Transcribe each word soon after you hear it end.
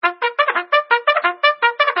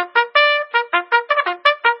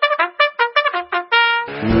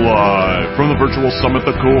from the virtual summit,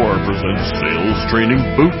 the Core presents Sales Training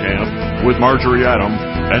Boot Camp with Marjorie Adam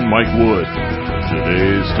and Mike Wood.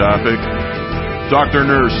 Today's topic, Dr.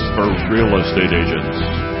 Nurse for Real Estate Agents.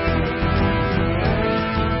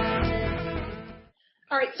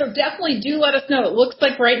 All right, so definitely do let us know. It looks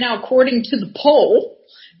like right now, according to the poll,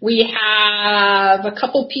 we have a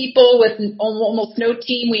couple people with almost no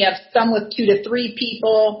team. We have some with 2 to 3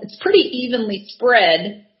 people. It's pretty evenly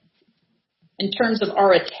spread in terms of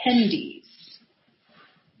our attendees.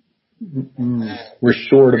 We're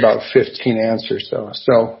short about 15 answers, though.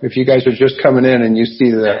 So if you guys are just coming in and you see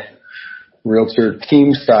the realtor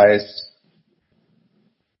team size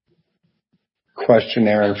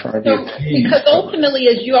questionnaire in front of you. Because ultimately,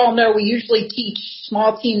 as you all know, we usually teach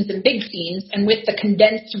small teams and big teams, and with the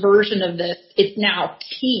condensed version of this, it's now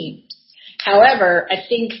teams. However, I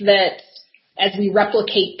think that as we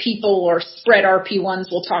replicate people or spread RP1s,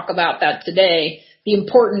 we'll talk about that today, the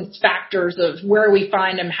important factors of where we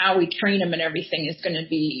find them, how we train them, and everything is going to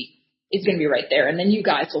be right there. And then you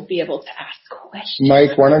guys will be able to ask questions.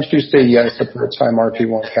 Mike, why don't you say yes if part-time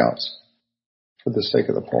RP1 counts for the sake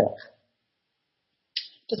of the poll?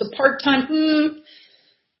 Does a part-time,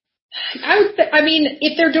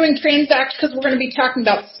 if they're doing transactions, because we're going to be talking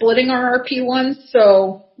about splitting our RP1s,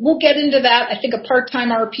 so we'll get into that. I think a part-time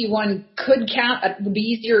RP1 could count. It would be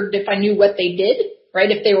easier if I knew what they did, right,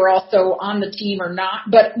 if they were also on the team or not.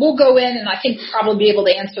 But we'll go in, and I think probably be able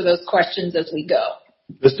to answer those questions as we go.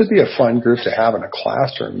 This would be a fun group to have in a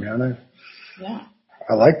classroom, man.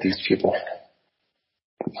 I like these people.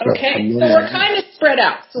 Okay, so we're kind of spread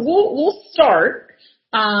out. So we'll start.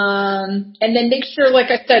 And then make sure,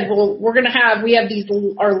 like I said, we have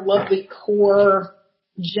our lovely core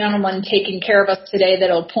gentlemen taking care of us today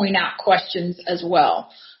that'll point out questions as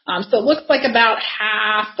well. So it looks like about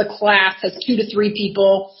half the class has 2 to 3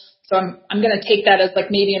 people. So I'm going to take that as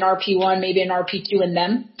like maybe an RP1, maybe an RP2 and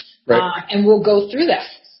them. Right. And we'll go through that.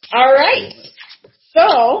 All right.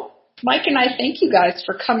 So Mike and I thank you guys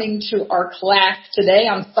for coming to our class today.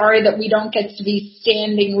 I'm sorry that we don't get to be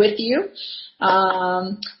standing with you.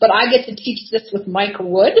 But I get to teach this with Mike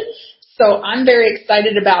Wood. So I'm very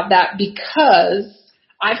excited about that because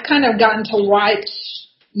I've kind of gotten to watch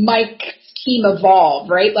Mike's team evolve,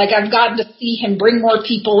 right? Like I've gotten to see him bring more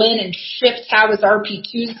people in and shift how his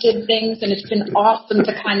RP2s did things. And it's been awesome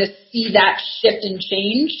to kind of see that shift and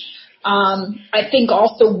change. I think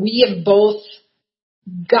also we have both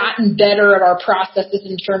gotten better at our processes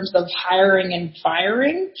in terms of hiring and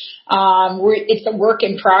firing. It's a work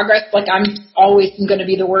in progress. Like I'm always going to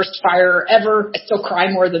be the worst firer ever. I still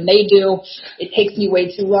cry more than they do. It takes me way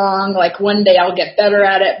too long. Like one day I'll get better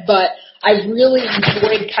at it, but I've really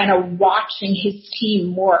enjoyed kind of watching his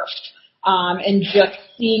team morph, and just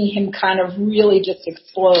seeing him kind of really just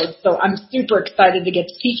explode. So I'm super excited to get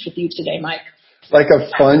to teach with you today, Mike. It's like a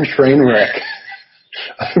fun train wreck.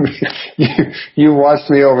 I mean, you watched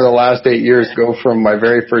me over the last 8 years go from my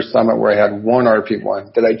very first summit where I had one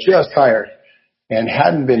RP1 that I just hired and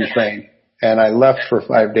hadn't been trained. And I left for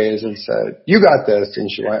 5 days and said, you got this. And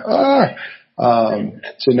she went,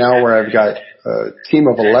 to now where I've got a team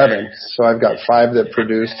of 11. So I've got 5 that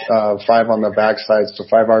produce, 5 on the backside. So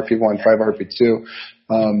 5 RP1, 5 RP2.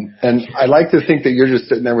 And I like to think that you're just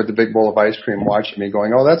sitting there with the big bowl of ice cream watching me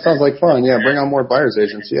going, oh, that sounds like fun. Yeah, bring on more buyer's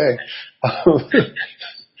agents. Yay.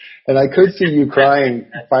 And I could see you crying,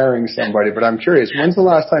 firing somebody, but I'm curious, when's the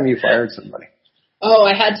last time you fired somebody? Oh,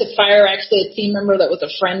 I had to fire actually a team member that was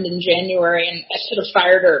a friend in January, and I should have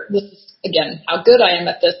fired her. This is, again, how good I am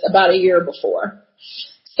at this, about a year before.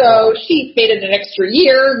 So she made it an extra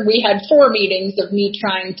year. We had 4 meetings of me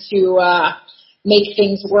trying to make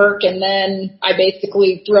things work, and then I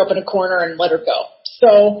basically threw up in a corner and let her go.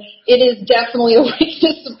 So it is definitely a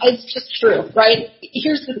weakness. It's just true, right?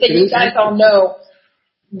 Here's the thing, you guys all know,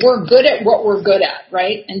 we're good at what we're good at,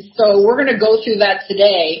 right? And so we're going to go through that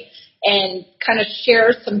today and kind of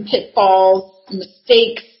share some pitfalls,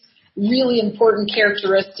 mistakes, really important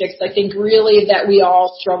characteristics, I think really that we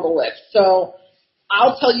all struggle with. So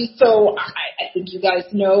I'll tell you, I think you guys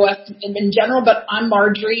know us in general, but I'm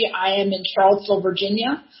Marjorie. I am in Charlottesville,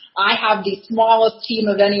 Virginia. I have the smallest team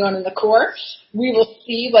of anyone in the Corps. We will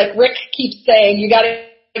see, like Rick keeps saying, you got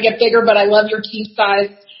to get bigger, but I love your team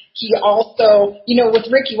size. He also,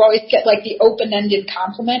 with Rick, you always get like the open-ended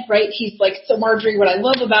compliment, right? He's like, so Marjorie, what I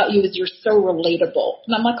love about you is you're so relatable.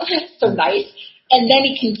 And I'm like, oh, that's so nice. And then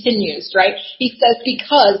he continues, right? He says,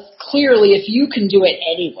 because clearly if you can do it,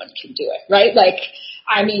 anyone can do it, right? Like,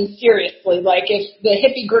 I mean, seriously, like if the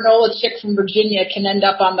hippie granola chick from Virginia can end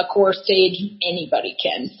up on the core stage, anybody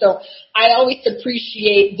can. So I always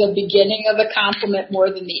appreciate the beginning of a compliment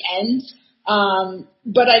more than the end.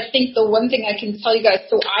 But I think the one thing I can tell you guys,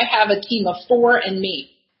 so I have a team of 4 and me.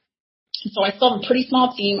 So I still have a pretty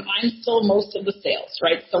small team. I'm still most of the sales,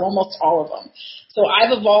 right? So almost all of them. So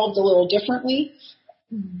I've evolved a little differently.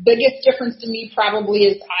 Biggest difference to me probably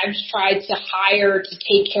is I've tried to hire to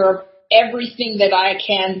take care of everything that I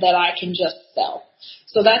can just sell.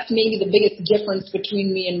 So that's maybe the biggest difference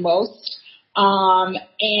between me and most.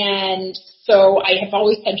 And so I have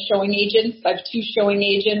always had showing agents. I have 2 showing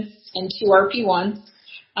agents and 2 RP1s.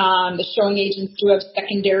 The showing agents do have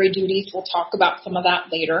secondary duties. We'll talk about some of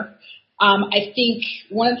that later. I think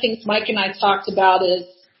one of the things Mike and I talked about is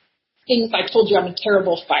things I told you I'm a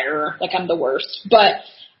terrible firer, like I'm the worst. But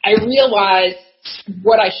I realized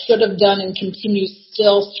what I should have done and continue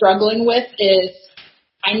still struggling with is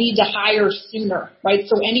I need to hire sooner, right?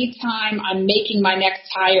 So anytime I'm making my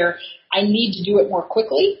next hire, I need to do it more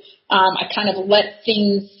quickly. I kind of let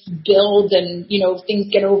things build and, things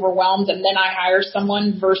get overwhelmed and then I hire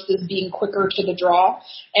someone versus being quicker to the draw.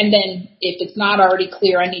 And then if it's not already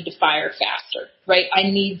clear, I need to fire faster, right? I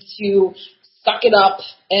need to suck it up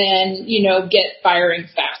and, get firing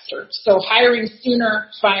faster. So hiring sooner,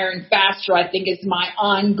 firing faster, I think is my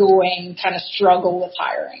ongoing kind of struggle with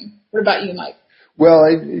hiring. What about you, Mike? Well,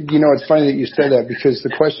 it's funny that you said that because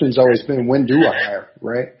the question's always been, when do I hire,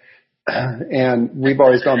 right? And we've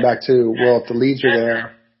always gone back to, well, if the leads are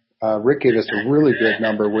there, Rick gave us a really good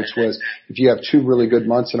number, which was if you have 2 really good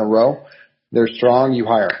months in a row, they're strong, you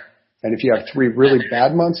hire. And if you have 3 really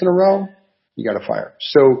bad months in a row, you got to fire.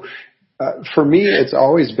 So for me, it's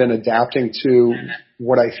always been adapting to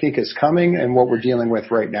what I think is coming and what we're dealing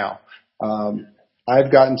with right now.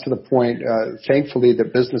 I've gotten to the point, thankfully,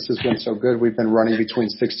 that business has been so good. We've been running between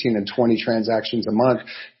 16 and 20 transactions a month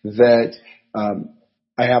that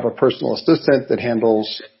I have a personal assistant that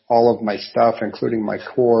handles all of my stuff, including my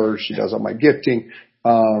core. She does all my gifting,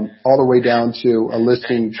 all the way down to a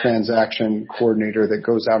listing transaction coordinator that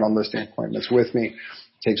goes out on listing appointments with me,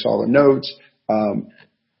 takes all the notes.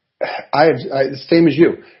 Same as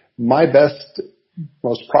you. My best,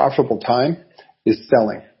 most profitable time is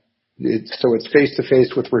selling. So it's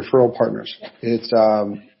face-to-face with referral partners. It's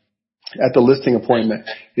at the listing appointment.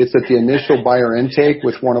 It's at the initial buyer intake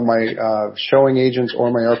with one of my showing agents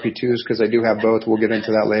or my RP2s, because I do have both. We'll get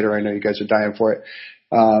into that later. I know you guys are dying for it.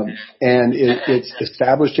 And it's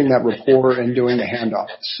establishing that rapport and doing the handoff.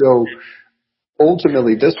 So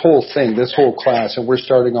ultimately, this whole thing, this whole class, and we're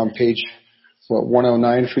starting on page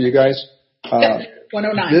 109 for you guys.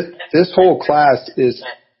 109. This whole class is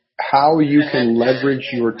how you can leverage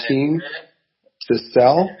your team to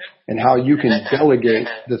sell and how you can delegate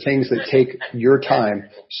the things that take your time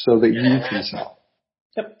so that you can sell.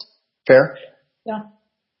 Yep. Fair? Yeah,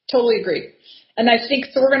 totally agree. And I think,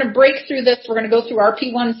 so we're going to break through this. We're going to go through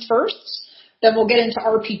RP1s first. Then we'll get into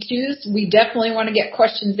RP2s. We definitely want to get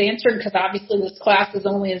questions answered because obviously this class is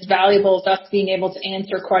only as valuable as us being able to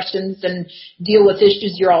answer questions and deal with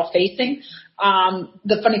issues you're all facing.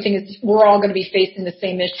 The funny thing is we're all going to be facing the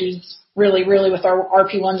same issues really with our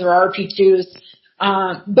RP1s or RP2s.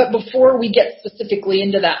 But before we get specifically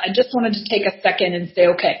into that, I just wanted to take a second and say,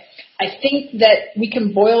 okay, I think that we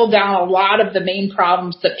can boil down a lot of the main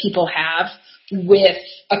problems that people have with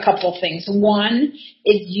a couple things. One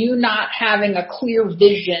is you not having a clear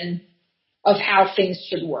vision of how things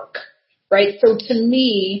should work, right? So to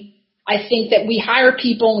me, I think that we hire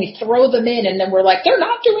people and we throw them in and then we're like, they're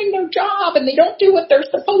not doing their job and they don't do what they're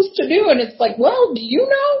supposed to do. And it's like, well, do you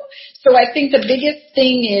know? So I think the biggest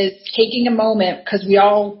thing is taking a moment, because we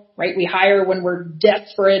all, right, we hire when we're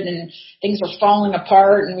desperate and things are falling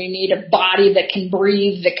apart and we need a body that can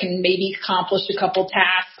breathe, that can maybe accomplish a couple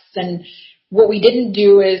tasks. And what we didn't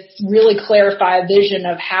do is really clarify a vision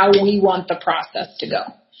of how we want the process to go.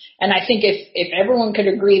 And I think if everyone could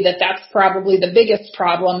agree that that's probably the biggest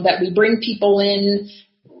problem, that we bring people in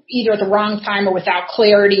either at the wrong time or without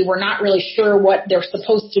clarity. We're not really sure what they're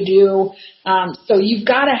supposed to do. So you've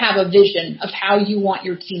got to have a vision of how you want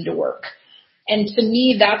your team to work. And to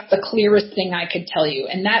me, that's the clearest thing I could tell you.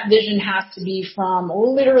 And that vision has to be from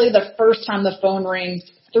literally the first time the phone rings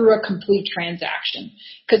through a complete transaction.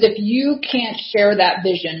 Because if you can't share that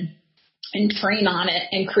vision and train on it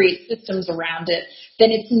and create systems around it,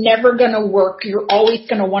 then it's never going to work. You're always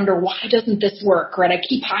going to wonder, why doesn't this work? Right? I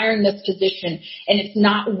keep hiring this position and it's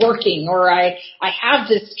not working, or I have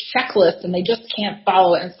this checklist and they just can't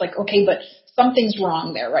follow it. And it's like, okay, but something's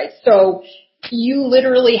wrong there, right? So you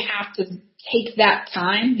literally have to take that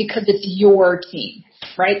time because it's your team,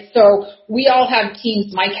 right? So we all have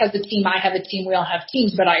teams. Mike has a team. I have a team. We all have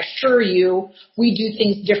teams. But I assure you, we do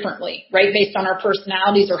things differently, right, based on our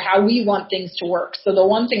personalities or how we want things to work. So the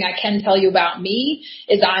one thing I can tell you about me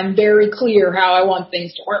is I'm very clear how I want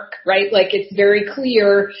things to work, right? Like it's very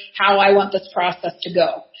clear how I want this process to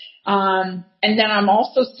go. And then I'm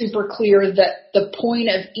also super clear that the point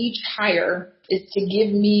of each hire is to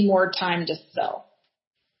give me more time to sell,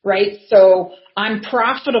 right? So I'm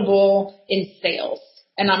profitable in sales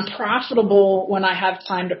and I'm profitable when I have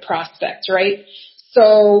time to prospect, right?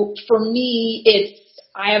 So for me,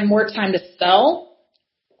 I have more time to sell.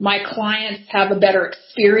 My clients have a better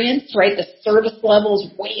experience, right? The service level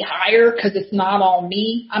is way higher because it's not all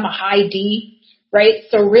me. I'm a high D. Right?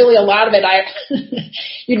 So really a lot of it, I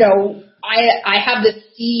have this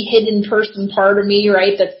C hidden person part of me,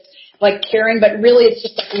 right? That's like caring, but really it's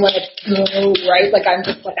just like, let's go, right? Like I'm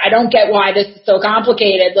just like, I don't get why this is so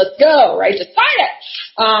complicated. Let's go, right? Just sign it.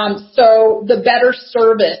 So the better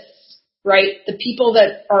service, right? The people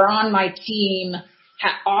that are on my team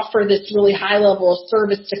offer this really high level of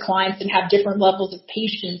service to clients and have different levels of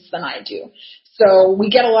patience than I do. So we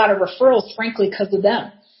get a lot of referrals, frankly, because of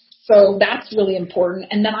them. So that's really important.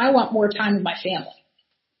 And then I want more time with my family.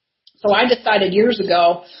 So I decided years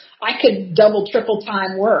ago I could double, triple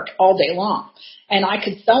time work all day long and I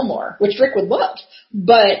could sell more, which Rick would love.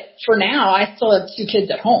 But for now, I still have 2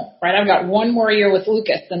 kids at home, right? I've got 1 more year with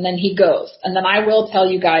Lucas and then he goes. And then I will tell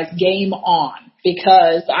you guys game on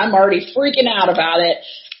because I'm already freaking out about it.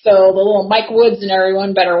 So the little Mike Woods and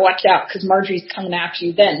everyone better watch out because Marjorie's coming after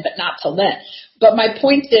you then, but not till then. But my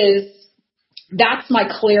point is, that's my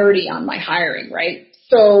clarity on my hiring, right?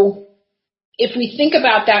 So if we think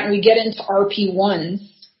about that and we get into RP1s,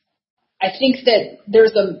 I think that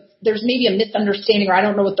there's maybe a misunderstanding, or I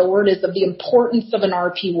don't know what the word is, of the importance of an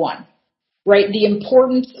RP1, right? The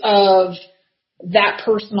importance of that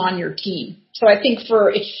person on your team. So I think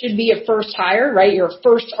it should be a first hire, right? Your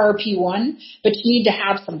first RP1, but you need to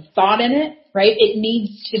have some thought in it, right? It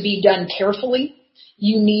needs to be done carefully.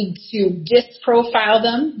 You need to disc profile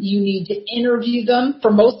them. You need to interview them. For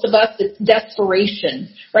most of us, it's desperation,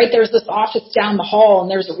 right? There's this office down the hall and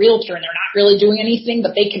there's a realtor and they're not really doing anything,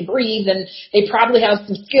 but they can breathe and they probably have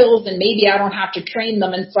some skills and maybe I don't have to train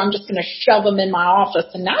them. And so I'm just going to shove them in my office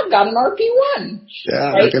and now I've got an RP1.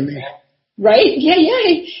 Yeah, right? Look at me. Right?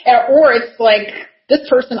 Yeah. Or it's like, this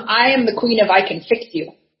person, I am the queen of I can fix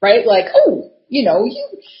you, right? Like, oh,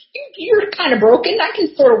 you're kind of broken. I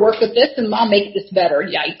can sort of work with this and I'll make this better.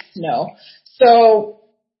 Yikes, no. So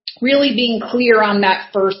really being clear on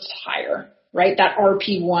that first hire, right? That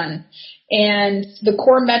RP1. And the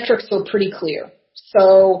core metrics are pretty clear.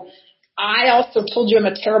 So I also told you I'm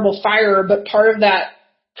a terrible firer, but part of that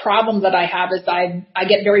problem that I have is I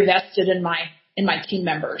get very vested in my team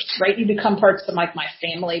members, right? You become parts of like my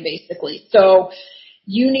family basically. So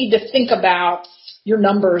you need to think about your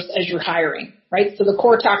numbers as you're hiring, right? So the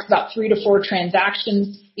core talks about 3 to 4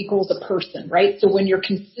 transactions equals a person, right? So when you're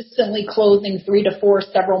consistently closing 3 to 4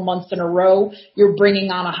 several months in a row, you're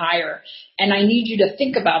bringing on a hire. And I need you to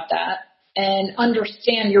think about that and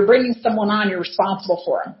understand you're bringing someone on, you're responsible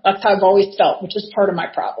for them. That's how I've always felt, which is part of my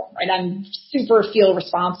problem, right? I'm super feel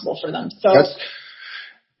responsible for them. So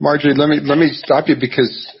Marjorie, let me stop you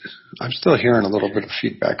because I'm still hearing a little bit of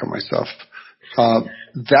feedback on myself.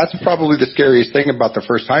 That's probably the scariest thing about the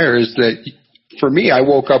first hire is that for me, I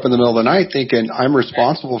woke up in the middle of the night thinking I'm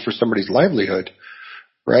responsible for somebody's livelihood,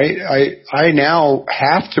 right? I now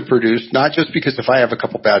have to produce, not just because if I have a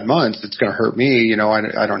couple bad months, it's going to hurt me.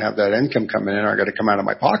 I don't have that income coming in or I got to come out of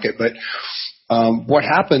my pocket. But, what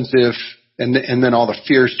happens if, and then all the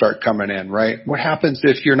fears start coming in, right? What happens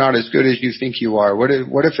if you're not as good as you think you are? What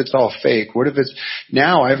if it's all fake? What if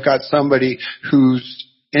now I've got somebody whose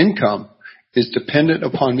income is dependent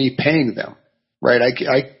upon me paying them, right?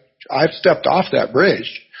 I've stepped off that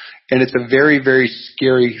bridge and it's a very, very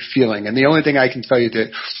scary feeling. And the only thing I can tell you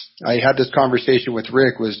that I had this conversation with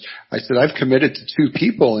Rick was I said, I've committed to 2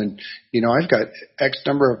 people and, I've got X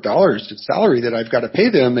number of dollars in salary that I've got to pay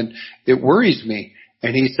them and it worries me.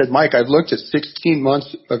 And he said, Mike, I've looked at 16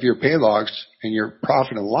 months of your pay logs and your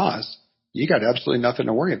profit and loss. You got absolutely nothing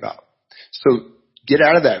to worry about. So get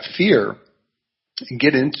out of that fear and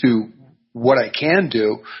get into what I can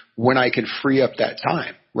do when I can free up that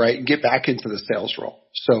time, right? And get back into the sales role.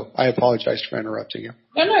 So I apologize for interrupting you.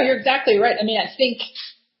 No, you're exactly right. I mean, I think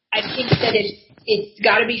that it's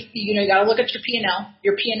got to be, you got to look at your P&L.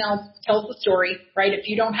 Your P&L tells the story, right? If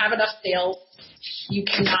you don't have enough sales, you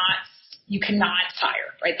cannot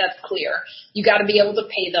hire, right? That's clear. You got to be able to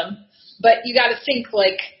pay them, but you got to think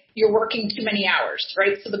like you're working too many hours,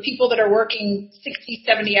 right? So the people that are working 60,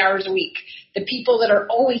 70 hours a week, the people that are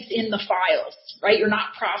always in the files, right? You're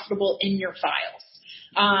not profitable in your files.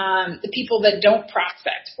 The people that don't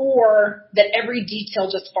prospect, or that every detail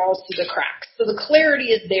just falls through the cracks. So the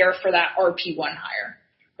clarity is there for that RP1 hire,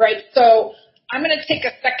 right? So I'm going to take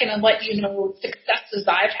a second and let you know successes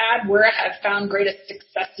I've had, where I have found greatest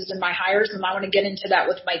successes in my hires, and I want to get into that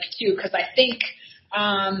with Mike too, because I think,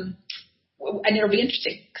 and it'll be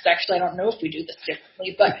interesting, because actually I don't know if we do this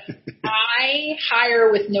differently, but I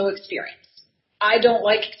hire with no experience. I don't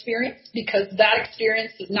like experience, because that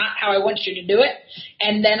experience is not how I want you to do it.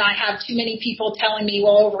 And then I have too many people telling me,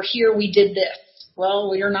 well, over here we did this.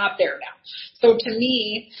 Well, you're not there now. So to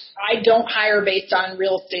me, I don't hire based on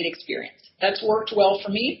real estate experience. That's worked well for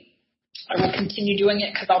me. I will continue doing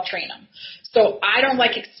it because I'll train them. So I don't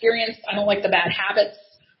like experience. I don't like the bad habits.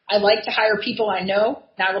 I like to hire people I know.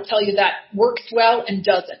 Now I will tell you that works well and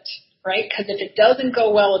doesn't, right? Because if it doesn't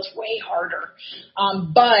go well, it's way harder.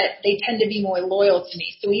 But they tend to be more loyal to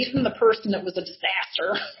me. So even the person that was a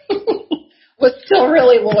disaster was still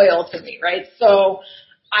really loyal to me, right? So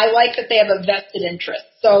I like that they have a vested interest.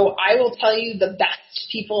 So I will tell you the best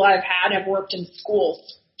people I've had have worked in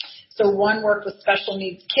schools. So one worked with special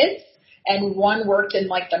needs kids, and one worked in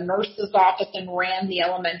like the nurse's office and ran the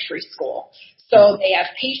elementary school. So they have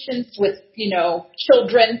patients with,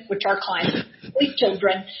 children, which are clients,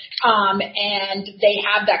 children, and they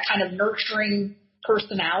have that kind of nurturing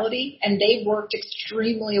personality, and they've worked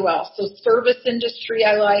extremely well. So service industry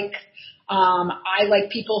I like. I like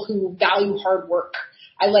people who value hard work.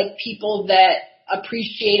 I like people that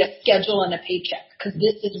appreciate a schedule and a paycheck, because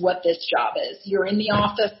this is what this job is. You're in the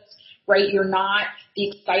office, right? You're not the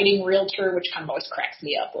exciting realtor, which kind of always cracks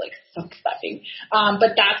me up, like so exciting.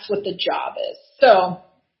 But that's what the job is. So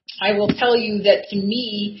I will tell you that to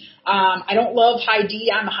me, I don't love high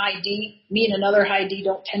D. I'm a high D. Me and another high D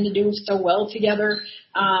don't tend to do so well together.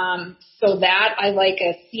 So that I like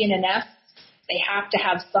a C and an S. They have to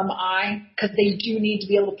have some I, because they do need to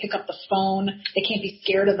be able to pick up the phone. They can't be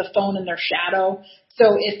scared of the phone in their shadow.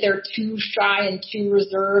 So if they're too shy and too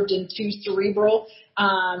reserved and too cerebral,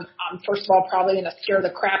 I'm first of all probably going to scare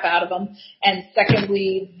the crap out of them. And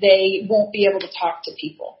secondly, they won't be able to talk to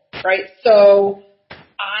people, right? So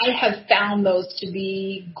I have found those to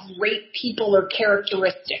be great people or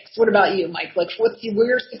characteristics. What about you, Mike? Like, what are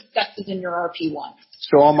your successes in your RP1?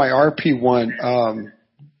 So on my RP1,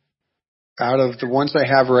 out of the ones I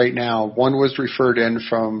have right now, one was referred in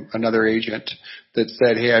from another agent that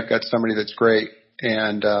said, hey, I've got somebody that's great.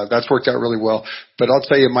 And that's worked out really well. But I'll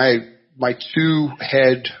tell you, my two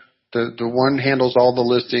head, the one handles all the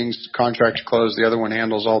listings, contract to close. The other one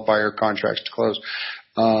handles all buyer contracts to close.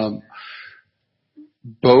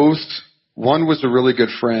 One was a really good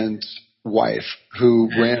friend's wife who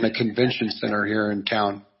ran a convention center here in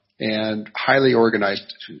town and highly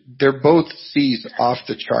organized. They're both C's off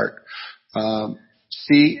the chart.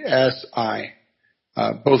 CSI,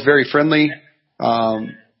 both very friendly,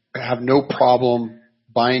 have no problem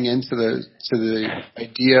buying into the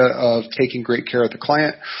idea of taking great care of the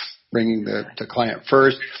client, bringing the client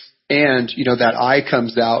first. And, that I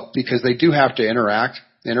comes out because they do have to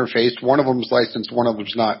interface. One of them is licensed, one of them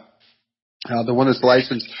is not. The one that's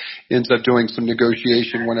licensed ends up doing some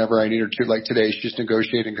negotiation whenever I need her to. Like today, she's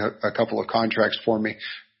negotiating a couple of contracts for me,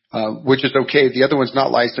 which is okay. The other one's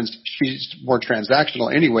not licensed. She's more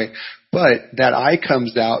transactional anyway. But that I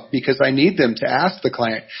comes out because I need them to ask the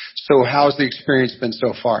client, so how's the experience been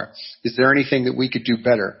so far? Is there anything that we could do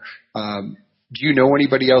better? Do you know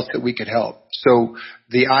anybody else that we could help? So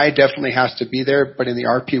the I definitely has to be there, but in the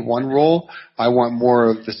RP1 role, I want more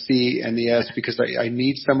of the C and the S because I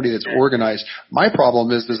need somebody that's organized. My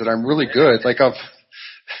problem is that I'm really good. Like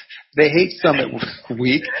they hate Summit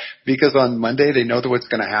Week because on Monday they know what's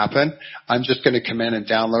going to happen. I'm just going to come in and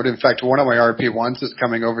download. In fact, one of my RP1s is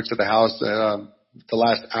coming over to the house the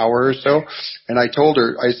last hour or so, and I told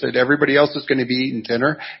her, I said, everybody else is going to be eating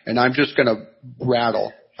dinner, and I'm just going to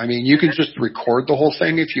rattle. I mean, you can just record the whole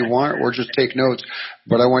thing if you want or just take notes,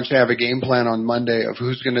 but I want you to have a game plan on Monday of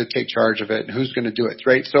who's going to take charge of it and who's going to do it,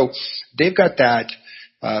 right? So they've got that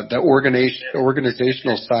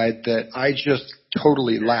organizational side that I just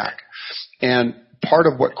totally lack. And part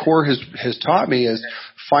of what CORE has taught me is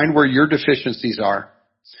find where your deficiencies are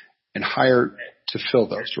and hire to fill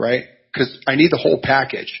those, right? Because I need the whole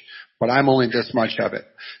package, but I'm only this much of it.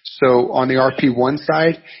 So on the RP1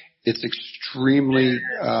 side, it's extremely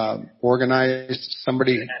organized.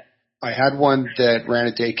 I had one that ran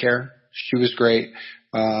a daycare. She was great.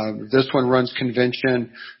 This one runs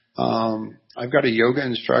convention. I've got a yoga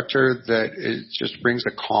instructor that just brings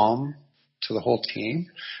a calm to to the whole team.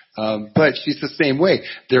 But she's the same way.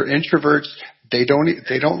 They're introverts. They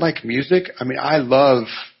don't like music. I mean, I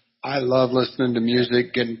love listening to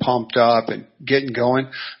music, getting pumped up and getting going.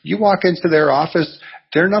 You walk into their office,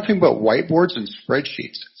 they're nothing but whiteboards and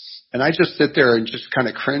spreadsheets. And I just sit there and just kind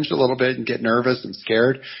of cringe a little bit and get nervous and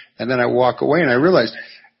scared. And then I walk away and I realize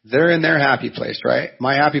they're in their happy place, right?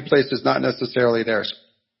 My happy place is not necessarily theirs.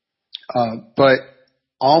 But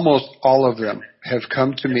almost all of them have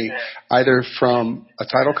come to me either from a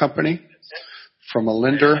title company, from a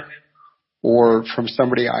lender, or from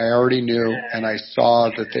somebody I already knew, and I saw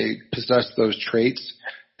that they possessed those traits,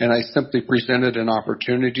 and I simply presented an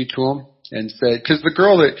opportunity to them and said, because the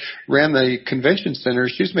girl that ran the convention center,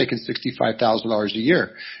 she was making $65,000 a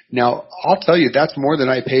year. Now, I'll tell you, that's more than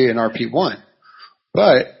I pay in RP1.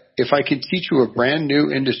 But if I can teach you a brand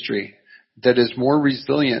new industry that is more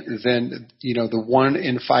resilient than, the 1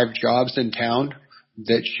 in 5 jobs in town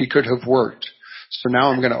that she could have worked. So now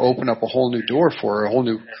I'm going to open up a whole new door for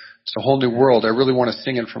her, it's a whole new world. I really want to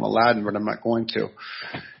sing it from Aladdin, but I'm not going to.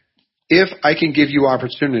 If I can give you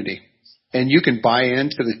opportunity and you can buy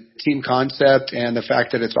into the team concept and the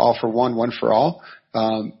fact that it's all for one for all,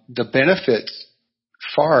 the benefits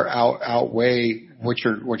far outweigh what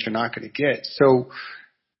you're not going to get. So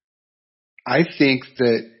I think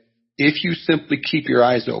that if you simply keep your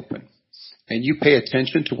eyes open and you pay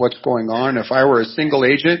attention to what's going on, if I were a single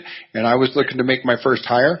agent and I was looking to make my first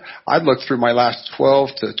hire, I'd look through my last 12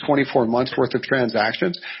 to 24 months worth of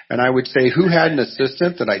transactions and I would say, who had an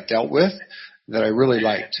assistant that I dealt with that I really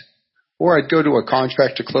liked? Or I'd go to a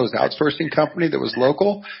contract to close outsourcing company that was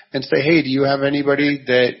local and say, hey, do you have anybody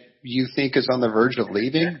that you think is on the verge of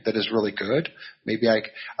leaving that is really good? Maybe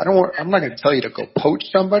I'm not going to tell you to go poach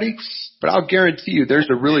somebody, but I'll guarantee you there's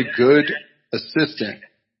a really good assistant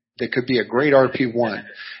that could be a great RP1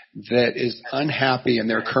 that is unhappy in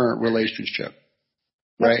their current relationship,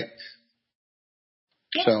 right?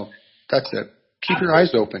 Yeah. So that's it. Keep your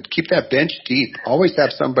eyes open. Keep that bench deep. Always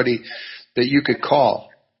have somebody that you could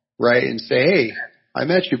call, right, and say, hey, I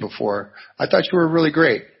met you before. I thought you were really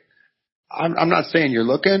great. I'm not saying you're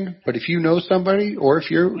looking, but if you know somebody or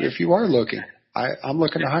if you are looking, I'm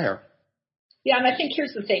looking to hire. Yeah, and I think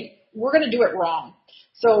here's the thing. We're going to do it wrong.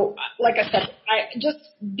 So, like I said, just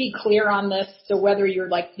be clear on this. So whether you're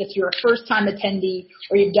you're a first-time attendee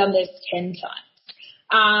or you've done this 10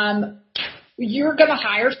 times, you're going to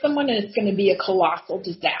hire someone and it's going to be a colossal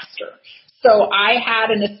disaster. So I had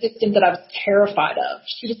an assistant that I was terrified of.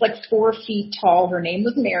 She was like 4 feet tall. Her name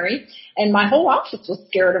was Mary, and my whole office was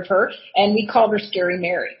scared of her, and we called her Scary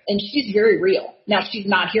Mary. And she's very real. Now, she's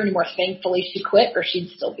not here anymore. Thankfully, she quit, or she'd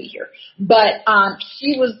still be here. But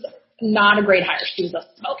she was not a great hire. She was a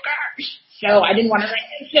smoker. So I didn't want to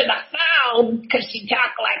into the sound because she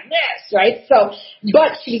talked like this, right? So,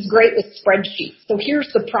 but she's great with spreadsheets. So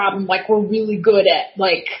here's the problem. We're really good at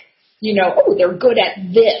they're good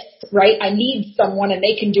at this, right? I need someone and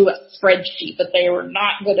they can do a spreadsheet, but they were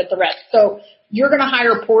not good at the rest. So you're going to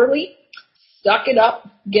hire poorly, suck it up,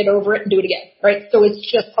 get over it, and do it again, right? So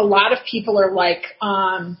it's just a lot of people are like,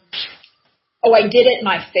 I did it and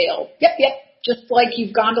I failed. Yep. Just like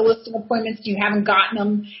you've gone to listing appointments, you haven't gotten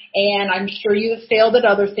them, and I'm sure you have failed at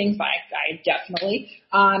other things. I definitely.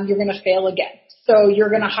 You're going to fail again. So you're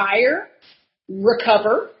going to hire,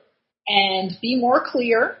 recover, and be more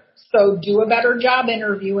clear. So do a better job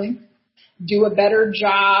interviewing. Do a better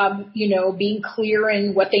job, being clear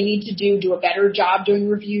in what they need to do. Do a better job doing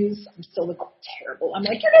reviews. I'm still terrible. I'm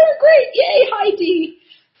like, you're doing great. Yay, hi, Dee.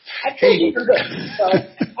 I told you you're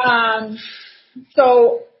good.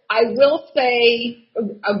 So I will say,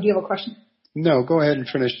 do you have a question? No, go ahead and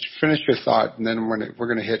finish your thought, and then we're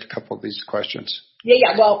going to hit a couple of these questions.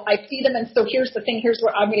 Yeah. Well, I see them, and so here's the thing. Here's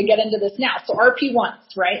where I'm going to get into this now. So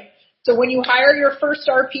RP1s, right? So when you hire your first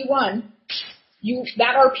RP1,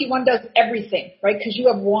 that RP1 does everything, right? Because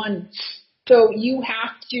you have one. So you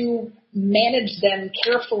have to manage them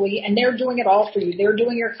carefully, and they're doing it all for you. They're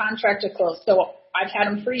doing your contract to close. So I've had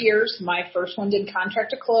them for years. My first one did contract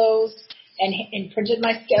to close and printed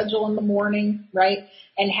my schedule in the morning, right,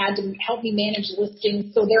 and had to help me manage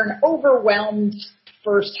listings. So they're an overwhelmed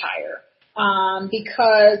first hire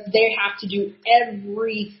because they have to do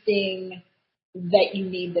everything that you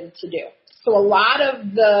need them to do. So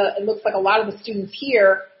it looks like a lot of the students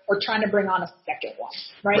here are trying to bring on a second one,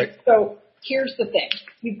 right? So here's the thing.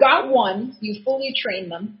 You've got one, you fully train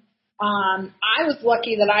them. I was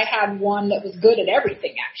lucky that I had one that was good at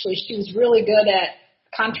everything, actually. She was really good at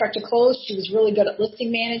contract to close. She was really good at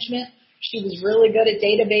listing management. She was really good at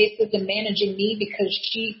databases and managing me because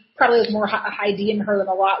she probably has more high D in her than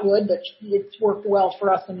a lot would, but it's worked well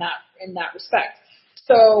for us in that respect.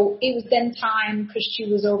 So it was then time, because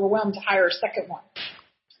she was overwhelmed, to hire a second one.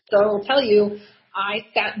 So I'll tell you, I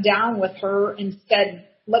sat down with her and said,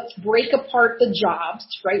 let's break apart the jobs,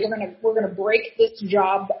 right? We're gonna break this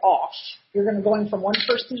job off. You're gonna go in from one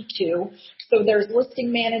person to two. So there's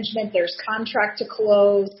listing management, there's contract to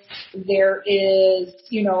close, there is,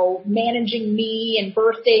 managing me and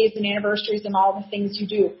birthdays and anniversaries and all the things you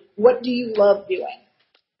do. What do you love doing?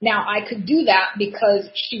 Now, I could do that because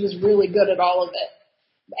she was really good at all of it.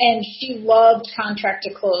 And she loved contract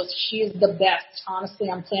to close. She is the best, honestly,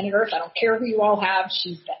 on planet Earth. I don't care who you all have.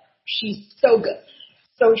 She's so good.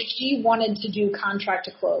 So she wanted to do contract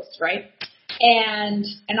to close, right? And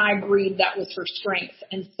I agreed that was her strength.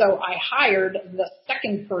 And so I hired the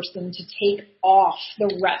second person to take off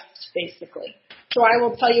the rest, basically. So I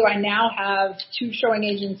will tell you, I now have 2 showing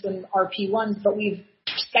agents and RP1s, but we've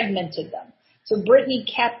segmented them. So Brittany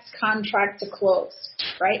kept contract to close,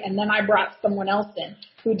 right? And then I brought someone else in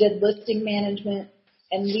who did listing management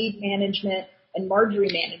and lead management and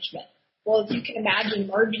Marjorie management. Well, as you can imagine,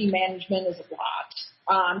 Marjorie management is a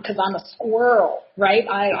lot because I'm a squirrel, right?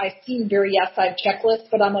 I seem very I have checklists,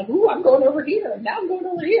 but I'm like, ooh, I'm going over here, and now I'm going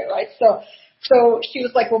over here, right? So she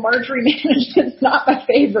was like, well, Marjorie management's not my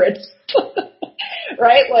favorite,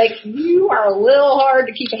 right? Like, you are a little hard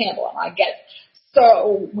to keep a handle on. I get it.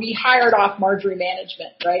 So we hired off Marjorie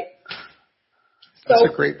management, right? That's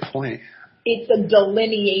a great point. It's a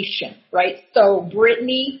delineation, right? So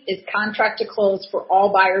Brittany is contract to close for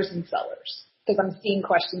all buyers and sellers, because I'm seeing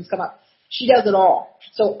questions come up. She does it all.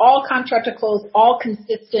 So all contract to close, all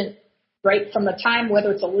consistent, right? From the time,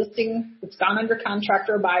 whether it's a listing that's gone under contract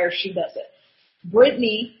or a buyer, she does it.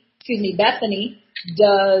 Bethany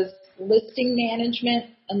does listing management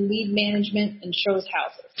and lead management and shows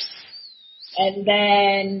houses. And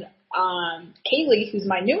then Kaylee, who's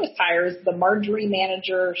my newest hire, is the Marjorie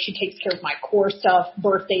manager. She takes care of my core stuff,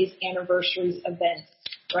 birthdays, anniversaries, events,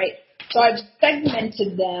 right? So I've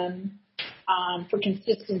segmented them for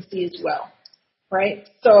consistency as well, right?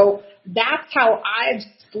 So that's how I've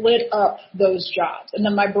split up those jobs. And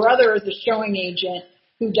then my brother is a showing agent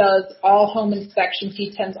who does all home inspections. He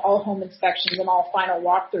attends all home inspections and all final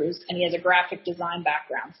walkthroughs, and he has a graphic design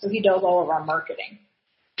background. So he does all of our marketing.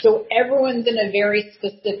 So everyone's in a very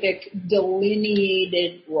specific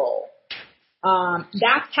delineated role.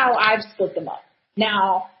 That's how I've split them up.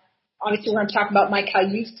 Now, obviously we're going to talk about, Mike, how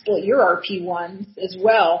you split your RP1s as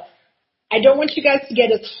well. I don't want you guys to get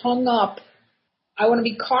as hung up. I want to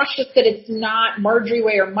be cautious that it's not Marjorie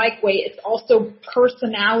way or Mike way. It's also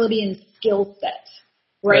personality and skill set,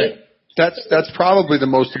 right? That's probably the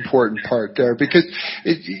most important part there, because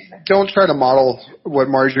don't try to model what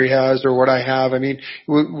Marjorie has or what I have. I mean,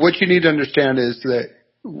 what you need to understand is that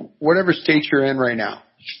whatever state you're in right now,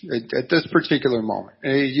 at this particular moment,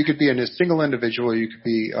 you could be in a single individual, you could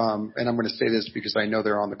be, and I'm going to say this because I know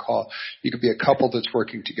they're on the call, you could be a couple that's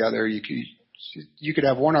working together, you could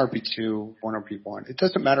have one RP2, one RP1. It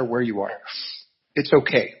doesn't matter where you are. It's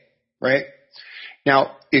okay, right?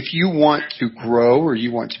 Now, if you want to grow or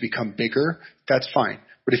you want to become bigger, that's fine.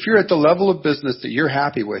 But if you're at the level of business that you're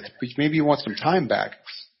happy with, but maybe you want some time back,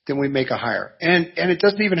 then we make a hire. And it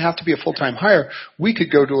doesn't even have to be a full-time hire. We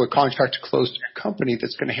could go to a contract to close company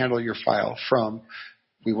that's going to handle your file from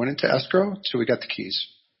we went into escrow so we got the keys.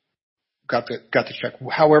 Got the check,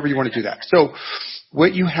 however you want to do that. So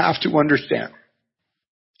what you have to understand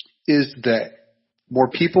is that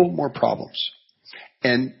more people, more problems.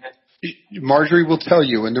 And Marjorie will tell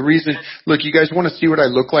you, and the reason, look, you guys want to see what I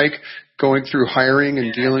look like going through hiring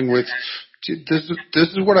and dealing with, this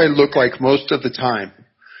is what I look like most of the time.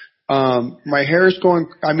 My hair is going,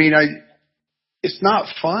 it's not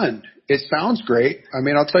fun. It sounds great. I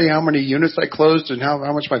mean, I'll tell you how many units I closed and how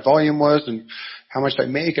much my volume was and how much I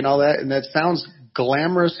make and all that, and that sounds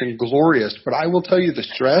glamorous and glorious, but I will tell you the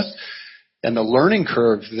stress and the learning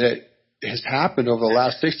curve that has happened over the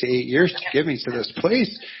last 6 to 8 years to get me to this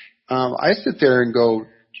place. I sit there and go,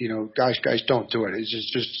 gosh, guys, don't do it. It's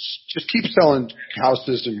just keep selling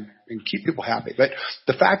houses and keep people happy. But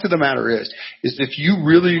the fact of the matter is if you're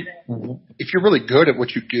really good at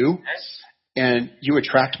what you do and you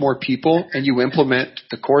attract more people and you implement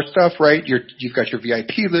the core stuff, right? You've got your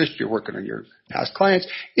VIP list, you're working on your past clients.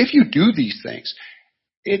 If you do these things,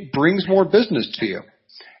 it brings more business to you,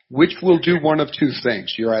 which will do one of two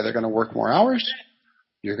things. You're either going to work more hours,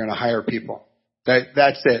 you're going to hire people.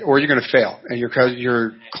 That's it. Or you're going to fail and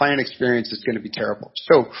your client experience is going to be terrible.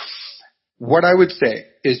 So what I would say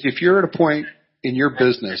is if you're at a point in your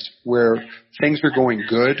business where things are going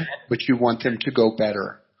good, but you want them to go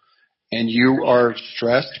better and you are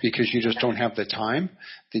stressed because you just don't have the time,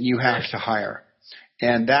 then you have to hire.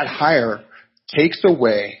 And that hire takes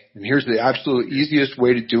away, and here's the absolute easiest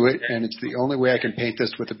way to do it, and it's the only way I can paint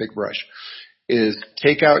this with a big brush, is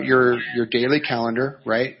take out your daily calendar,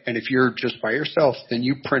 right? And if you're just by yourself, then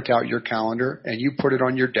you print out your calendar and you put it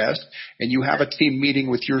on your desk and you have a team meeting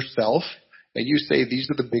with yourself and you say, these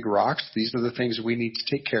are the big rocks. These are the things we need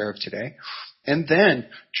to take care of today. And then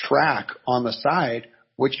track on the side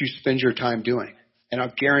what you spend your time doing. And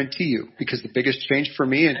I'll guarantee you, because the biggest change for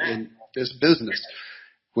me in this business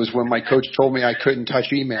was when my coach told me I couldn't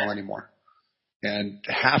touch email anymore. And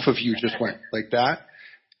half of you just went like that.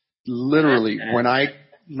 Literally, when I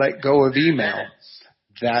let go of email,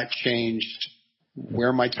 that changed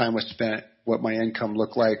where my time was spent, what my income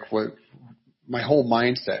looked like, what my whole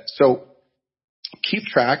mindset. So keep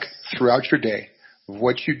track throughout your day of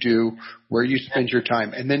what you do, where you spend your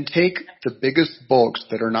time, and then take the biggest bulks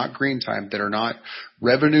that are not green time, that are not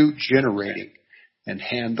revenue generating, and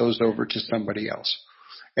hand those over to somebody else.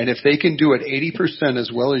 And if they can do it 80%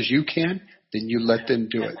 as well as you can, then you let them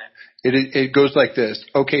do it. It goes like this.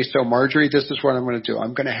 Okay, so Marjorie, this is what I'm going to do.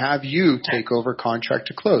 I'm going to have you take over contract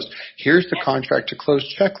to close. Here's the contract to close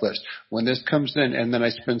checklist. When this comes in, and then I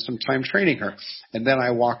spend some time training her. And then I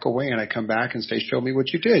walk away and I come back and say, show me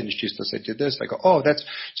what you did. And she says, I did this. I go, oh,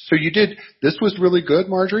 so you did, this was really good,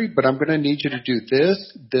 Marjorie, but I'm going to need you to do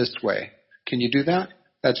this way. Can you do that?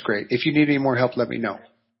 That's great. If you need any more help, let me know.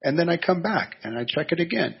 And then I come back and I check it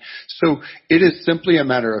again. So it is simply a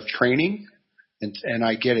matter of training. And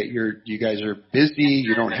I get it. You guys are busy.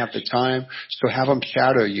 You don't have the time. So have them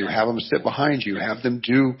shadow you. Have them sit behind you. Have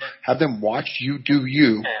them watch you do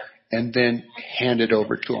you, and then hand it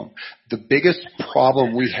over to them. The biggest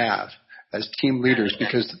problem we have as team leaders,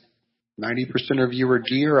 because 90% of you are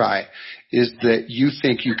D or I, is that you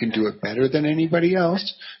think you can do it better than anybody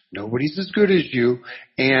else. Nobody's as good as you.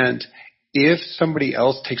 And if somebody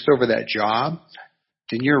else takes over that job,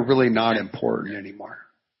 then you're really not important anymore.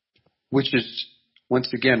 Which is, once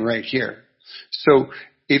again, right here. So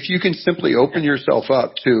if you can simply open yourself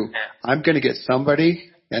up to, I'm going to get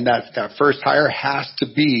somebody, and that first hire has to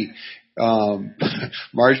be,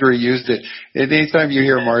 Marjorie used it. And anytime you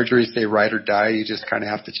hear Marjorie say ride or die, you just kind of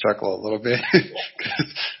have to chuckle a little bit.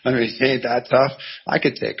 I mean, she ain't that tough. I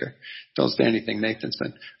could take her. Don't say anything,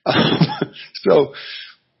 Nathanson. So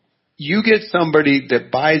you get somebody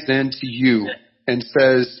that buys into you and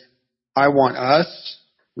says, I want us,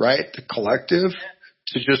 right, the collective,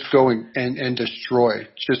 to just go and destroy.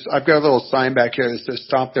 I've got a little sign back here that says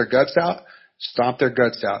stomp their guts out. Stomp their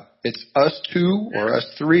guts out. It's us two or us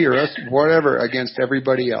three or us whatever against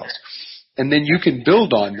everybody else. And then you can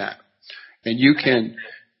build on that. And you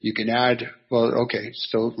can add, well, okay,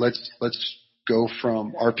 so let's go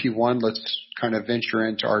from RP1, let's kind of venture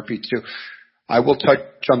into RP2. I will touch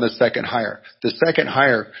on the second hire. The second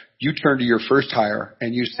hire, you turn to your first hire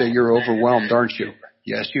and you say, you're overwhelmed, aren't you?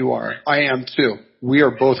 Yes, you are. I am too. We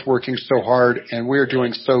are both working so hard and we're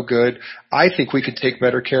doing so good. I think we could take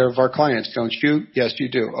better care of our clients, don't you? Yes, you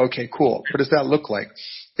do. Okay, cool. What does that look like?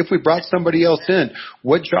 If we brought somebody else in,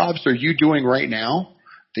 what jobs are you doing right now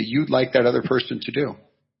that you'd like that other person to do?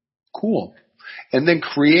 Cool. And then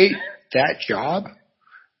create that job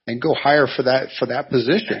and go hire for that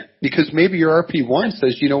position. Because maybe your RP1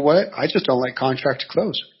 says, you know what? I just don't like contract to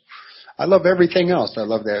close. I love everything else. I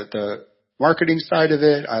love the marketing side of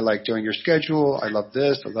it. I like doing your schedule. I love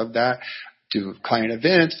this. I love that. Do client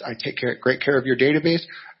events. I take great care of your database.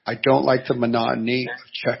 I don't like the monotony of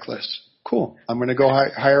checklists. Cool. I'm going to go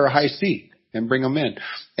hire a high C and bring them in.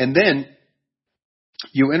 And then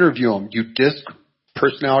you interview them. You disc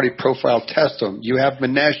personality profile test them. You have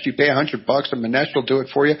Manesh. You pay $100 and Manesh will do it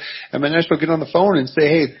for you. And Manesh will get on the phone and say,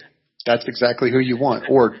 hey, that's exactly who you want.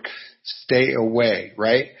 Or stay away,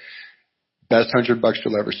 right? Best $100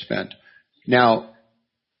 you'll ever spend. Now,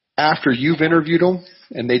 after you've interviewed them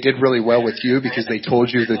and they did really well with you because they told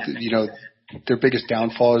you that, you know, their biggest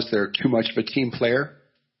downfall is they're too much of a team player,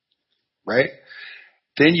 right?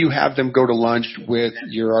 Then you have them go to lunch with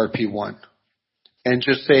your RP1 and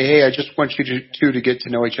just say, hey, I just want you to get to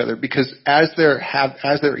know each other, because as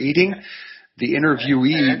they're eating, the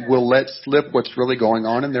interviewee will let slip what's really going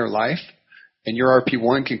on in their life, and your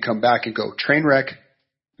RP1 can come back and go, train wreck,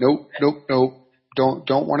 nope.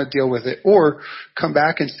 Don't want to deal with it, or come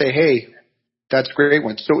back and say, hey, that's a great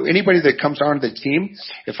one. So anybody that comes onto the team,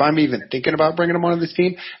 if I'm even thinking about bringing them onto the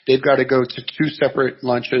team, they've got to go to 2 separate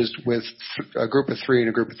lunches with a group of 3 and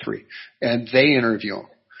a group of 3, and they interview them.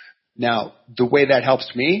 Now, the way that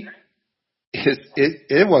helps me is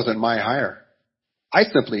it wasn't my hire. I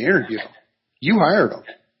simply interviewed them. You hired them.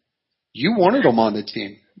 You wanted them on the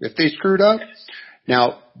team. If they screwed up,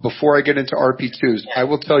 now, before I get into RP2s, I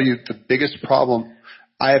will tell you the biggest problem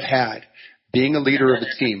I have had being a leader of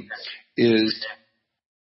a team is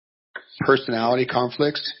personality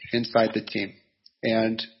conflicts inside the team.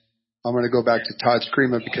 And I'm going to go back to Todd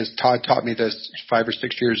Screama because Todd taught me this 5 or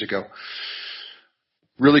 6 years ago.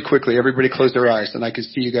 Really quickly, everybody close their eyes, and I can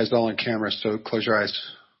see you guys all on camera, so close your eyes.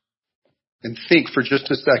 And think for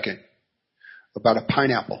just a second about a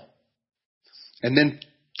pineapple. And then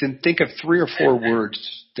think of 3 or 4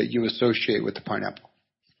 words that you associate with the pineapple.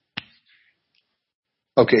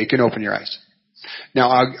 Okay, you can open your eyes. Now,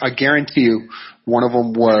 I guarantee you one of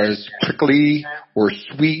them was prickly or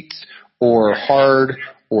sweet or hard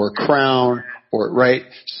or crown or right.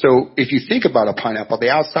 So if you think about a pineapple, the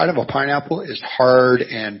outside of a pineapple is hard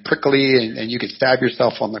and prickly and you could stab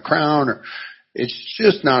yourself on the crown or it's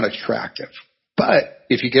just not attractive. But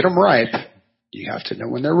if you get them ripe, you have to know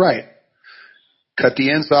when they're ripe. Cut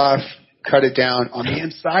the ends off, cut it down. On the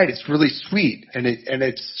inside, it's really sweet and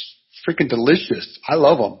it's freaking delicious. I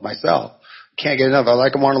love them myself. Can't get enough. I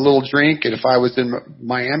like them on a little drink. And if I was in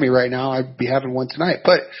Miami right now, I'd be having one tonight.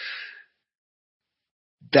 But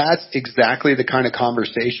that's exactly the kind of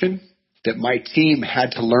conversation that my team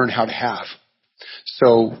had to learn how to have.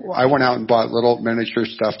 So I went out and bought little miniature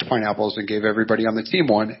stuffed pineapples and gave everybody on the team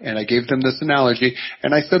one. And I gave them this analogy.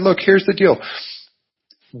 And I said, look, here's the deal.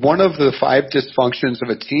 One of the 5 dysfunctions of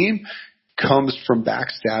a team comes from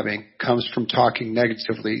backstabbing, comes from talking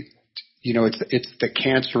negatively. You know, it's the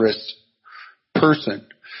cancerous person.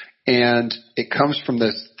 And it comes from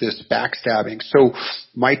this backstabbing. So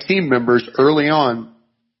my team members early on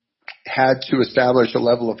had to establish a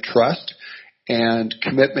level of trust and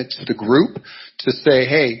commitment to the group to say,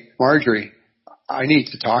 hey, Marjorie, I need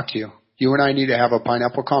to talk to you. You and I need to have a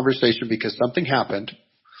pineapple conversation because something happened.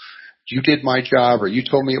 You did my job or you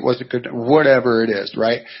told me it wasn't good, whatever it is,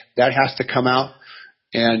 right? That has to come out.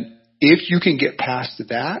 And if you can get past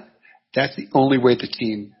that, that's the only way the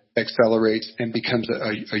team accelerates and becomes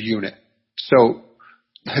a unit. So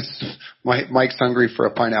Mike's hungry for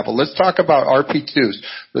a pineapple. Let's talk about RP2s.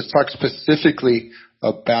 Let's talk specifically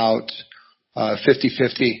about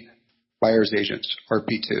 50-50 buyer's agents,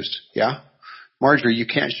 RP2s. Yeah? Marjorie, you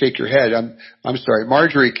can't shake your head. I'm sorry.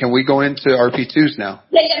 Marjorie, can we go into RP2s now?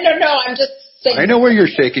 Yeah, no, I'm just saying. I know where you're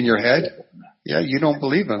shaking your head. Yeah, you don't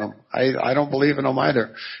believe in them. I don't believe in them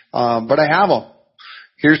either. But I have them.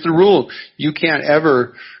 Here's the rule. You can't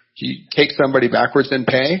ever take somebody backwards in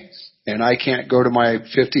pay, and I can't go to my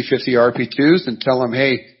 50-50 RP2s and tell them,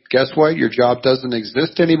 hey, guess what? Your job doesn't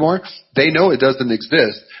exist anymore. They know it doesn't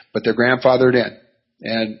exist, but they're grandfathered in.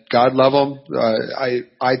 And God love them.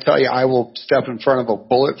 I tell you, I will step in front of a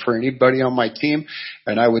bullet for anybody on my team,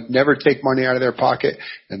 and I would never take money out of their pocket.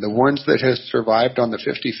 And the ones that have survived on the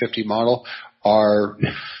 50-50 model are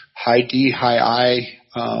high D, high I,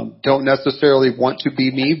 don't necessarily want to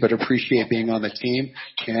be me, but appreciate being on the team.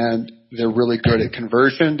 And they're really good at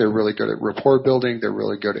conversion. They're really good at rapport building. They're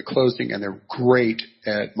really good at closing, and they're great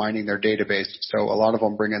at mining their database. So a lot of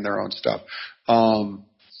them bring in their own stuff.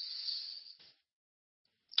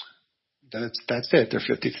 That's it. They're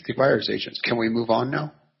 50-50 buyer's agents. Can we move on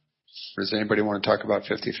now? Or does anybody want to talk about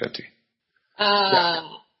 50-50? Yeah.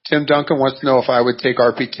 Tim Duncan wants to know if I would take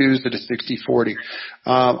RP2s at a 60-40.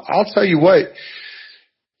 I'll tell you what,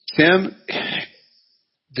 Tim,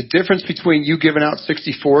 the difference between you giving out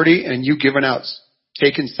 60-40 and you giving out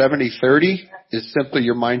taking 70-30 is simply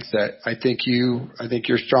your mindset. I think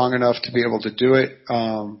you're strong enough to be able to do it.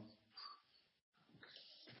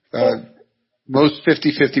 Most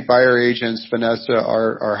 50-50 buyer agents, Vanessa,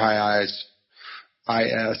 are high I's.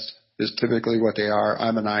 IS is typically what they are.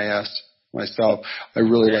 I'm an IS myself. I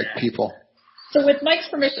really like people. So with Mike's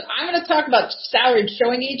permission, I'm going to talk about salaried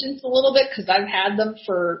showing agents a little bit because I've had them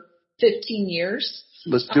for 15 years.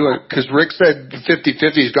 Let's do it. Because Rick said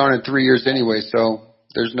 50-50 is gone in 3 years anyway, so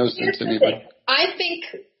there's no sense in even. I think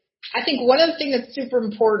one of the things that's super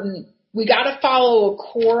important, we got to follow a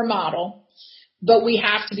core model, but we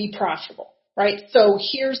have to be profitable. Right? So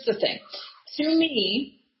here's the thing. To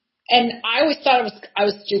me, and I always thought I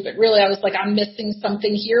was stupid. Really, I was like, I'm missing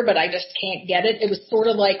something here, but I just can't get it. It was sort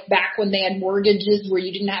of like back when they had mortgages where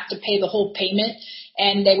you didn't have to pay the whole payment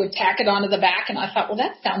and they would tack it onto the back. And I thought, well,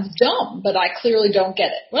 that sounds dumb, but I clearly don't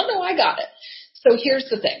get it. Well, no, I got it. So here's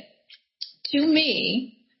the thing. To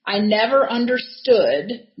me, I never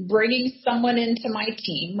understood bringing someone into my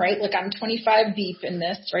team, right? Like I'm 25 deep in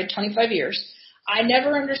this, right? 25 years. I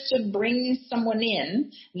never understood bringing someone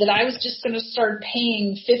in that I was just going to start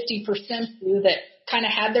paying 50% to that kind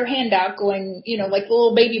of had their hand out going, you know, like the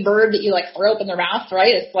little baby bird that you like throw up in their mouth,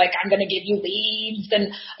 right? It's like, I'm going to give you leads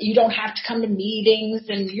and you don't have to come to meetings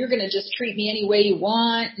and you're going to just treat me any way you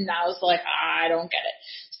want. And I was like, I don't get it.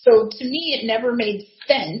 So to me, it never made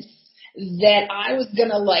sense that I was going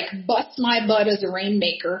to like bust my butt as a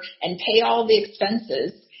rainmaker and pay all the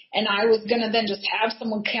expenses. And I was going to then just have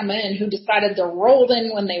someone come in who decided to roll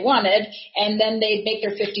in when they wanted, and then they'd make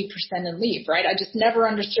their 50% and leave, right? I just never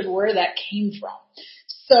understood where that came from.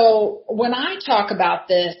 So when I talk about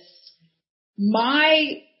this,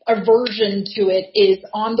 my aversion to it is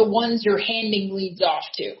on the ones you're handing leads off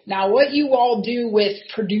to. Now, what you all do with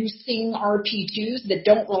producing RP2s that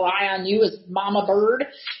don't rely on you as mama bird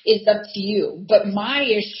is up to you. But my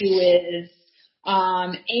issue is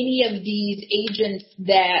any of these agents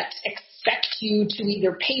that expect you to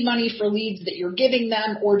either pay money for leads that you're giving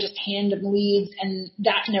them or just hand them leads, and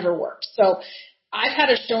that never works. So I've had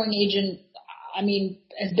a showing agent,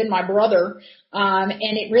 has been my brother,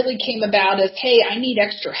 and it really came about as, hey, I need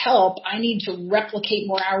extra help. I need to replicate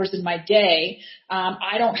more hours in my day.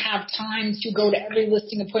 I don't have time to go to every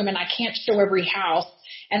listing appointment. I can't show every house.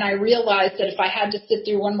 And I realized that if I had to sit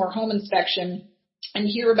through one more home inspection and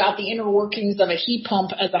hear about the inner workings of a heat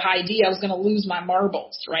pump as a high D, I was going to lose my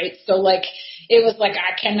marbles, right? So it was like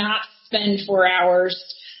I cannot spend 4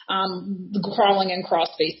 hours crawling in crawl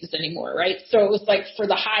spaces anymore, right? So it was like for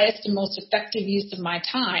the highest and most effective use of my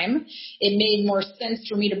time, it made more sense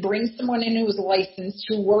for me to bring someone in who was licensed,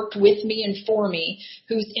 who worked with me and for me,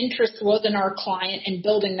 whose interest was in our client and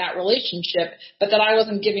building that relationship, but that I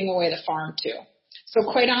wasn't giving away the farm to. So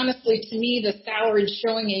quite honestly, to me, the salaried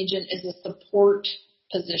showing agent is a support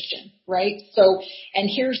position, right? So, and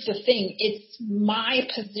here's the thing, it's my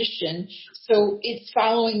position, so it's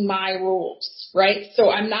following my rules, right? So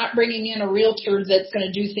I'm not bringing in a realtor that's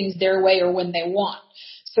going to do things their way or when they want.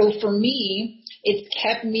 So for me, it's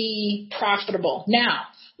kept me profitable. Now,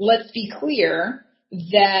 let's be clear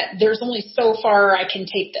that there's only so far I can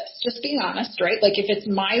take this. Just being honest, right? Like if it's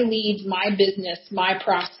my leads, my business, my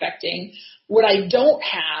prospecting, what I don't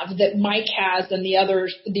have that Mike has and the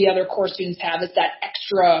other core students have is that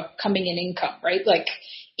extra coming in income, right? Like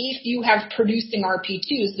if you have producing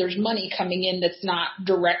RP2s, there's money coming in that's not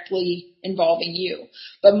directly involving you.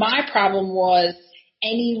 But my problem was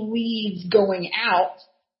any leads going out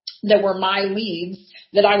that were my leads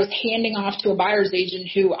that I was handing off to a buyer's agent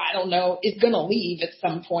who, I don't know, is going to leave at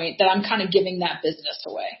some point, that I'm kind of giving that business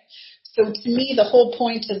away. So to me, the whole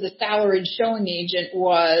point of the salaried showing agent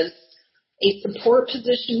was a support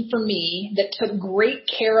position for me that took great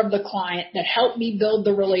care of the client, that helped me build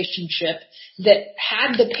the relationship, that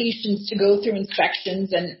had the patience to go through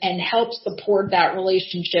inspections and help support that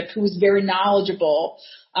relationship, who was very knowledgeable,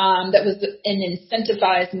 that was an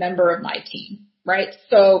incentivized member of my team, right?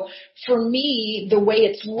 So for me, the way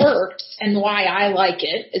it's worked and why I like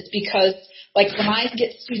it is because like when I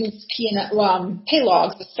get students' pay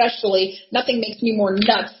logs especially, nothing makes me more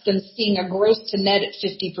nuts than seeing a gross to net at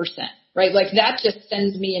 50%. Right? Like that just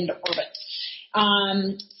sends me into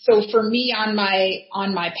orbit. So for me on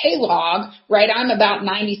my pay log, right, I'm about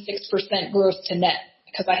 96% gross to net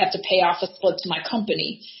because I have to pay off a split to my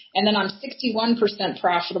company. And then I'm 61%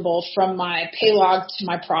 profitable from my pay log to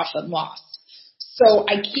my profit and loss. So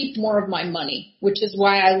I keep more of my money, which is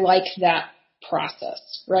why I like that process,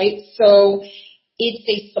 right? So it's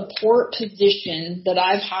a support position that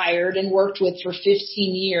I've hired and worked with for 15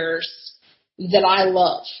 years that I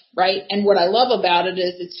love, right? And what I love about it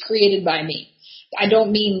is it's created by me. I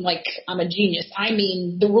don't mean like I'm a genius. I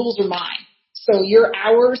mean the rules are mine. So your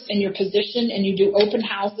hours and your position, and you do open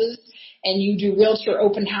houses and you do realtor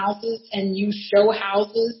open houses and you show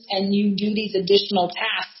houses and you do these additional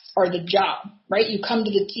tasks are the job, right? You come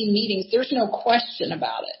to the team meetings. There's no question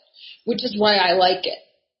about it, which is why I like it,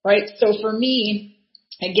 right? So for me,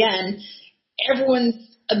 again, everyone's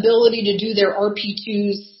ability to do their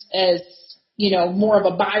RP2s as more of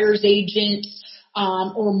a buyer's agent,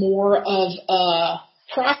 or more of a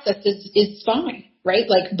process is fine, right?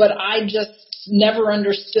 Like, but I just never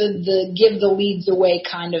understood the give the leads away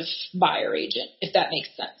kind of buyer agent, if that makes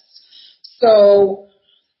sense. So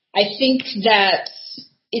I think that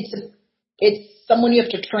it's someone you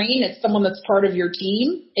have to train. It's someone that's part of your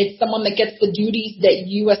team. It's someone that gets the duties that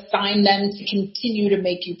you assign them to continue to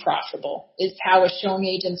make you profitable, is how a showing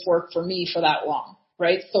agent's worked for me for that long.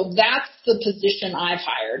 Right? So that's the position I've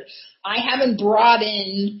hired. I haven't brought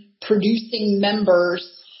in producing members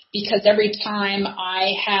because every time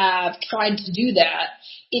I have tried to do that,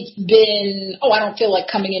 it's been, I don't feel like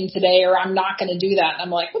coming in today, or I'm not going to do that. And I'm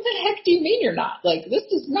like, what the heck do you mean you're not? Like, this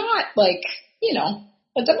is not like,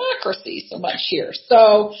 a democracy so much here.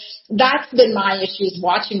 So that's been my issue, is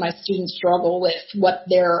watching my students struggle with what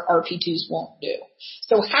their RP2s won't do.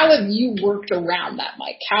 So how have you worked around that,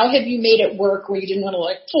 Mike? How have you made it work where you didn't want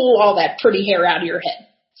to pull all that pretty hair out of your head?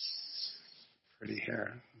 Pretty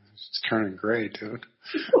hair. It's turning gray, dude.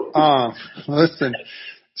 Listen,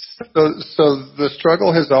 so the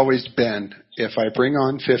struggle has always been if I bring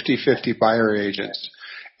on 50-50 buyer agents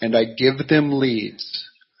and I give them leads,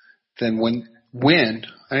 then when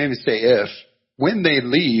I didn't even say if, when they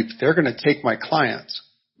leave, they're going to take my clients.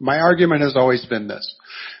 My argument has always been this.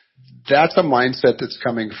 That's a mindset that's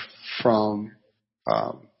coming from,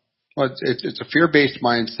 it's a fear-based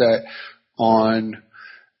mindset on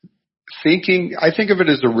thinking. I think of it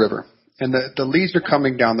as a river, and the leads are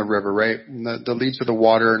coming down the river, right? And the leads are the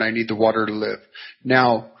water, and I need the water to live.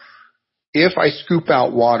 Now, if I scoop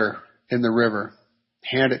out water in the river,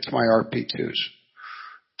 hand it to my RP2s,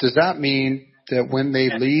 does that mean that when they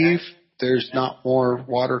leave, there's not more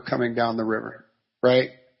water coming down the river, right?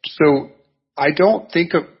 So I don't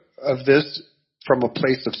think of this from a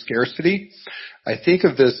place of scarcity. I think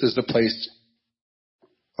of this as a place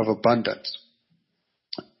of abundance.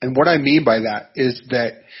 And what I mean by that is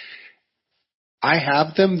that I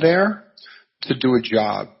have them there to do a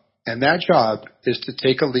job. And that job is to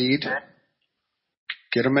take a lead,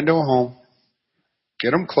 get them into a home,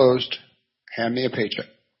 get them closed, hand me a paycheck.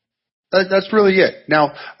 That's really it.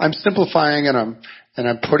 Now, I'm simplifying and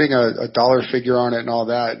I'm putting a dollar figure on it and all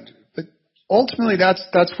that. But ultimately,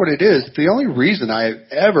 that's what it is. The only reason I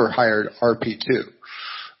ever hired RP2,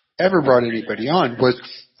 ever brought anybody on, was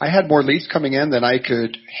I had more leads coming in than I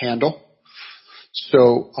could handle.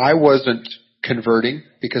 So I wasn't converting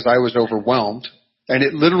because I was overwhelmed. And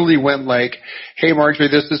it literally went like, hey, Marjorie,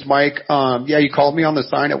 this is Mike. Yeah, you called me on the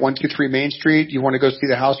sign at 123 Main Street. You want to go see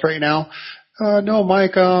the house right now? No,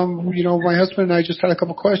 Mike, my husband and I just had a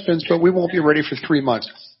couple questions, but we won't be ready for 3 months.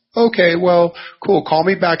 Okay, well, cool. Call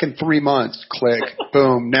me back in 3 months. Click.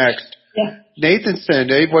 Boom. Next. Yeah. Nathanson,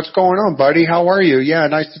 Dave, what's going on, buddy? How are you? Yeah,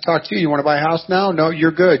 nice to talk to you. You want to buy a house now? No,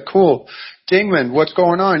 you're good. Cool. Dingman, what's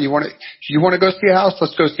going on? You want to go see a house?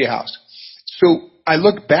 Let's go see a house. So I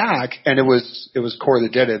looked back and it was Core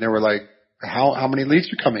that did it. And they were like, how many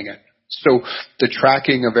leads are coming in? So the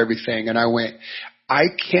tracking of everything. And I went, I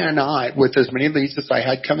cannot, with as many leads as I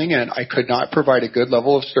had coming in, I could not provide a good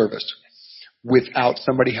level of service without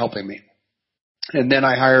somebody helping me. And then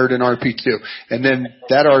I hired an RP2. And then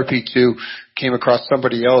that RP2 came across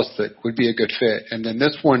somebody else that would be a good fit. And then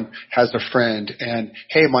this one has a friend. And,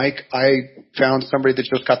 hey, Mike, I found somebody that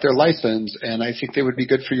just got their license, and I think they would be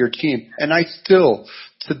good for your team. And I still,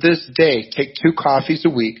 to this day, take 2 coffees a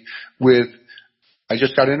week with, I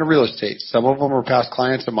just got into real estate. Some of them are past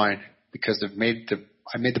clients of mine because I made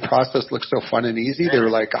the process look so fun and easy. They were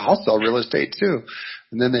like, I'll sell real estate too.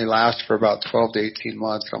 And then they last for about 12 to 18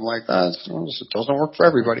 months. I'm like, it doesn't work for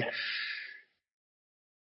everybody.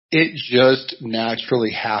 It just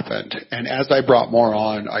naturally happened. And as I brought more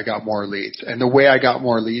on, I got more leads. And the way I got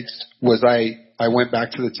more leads was I went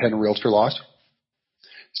back to the 10 realtor laws.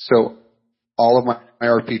 So all of my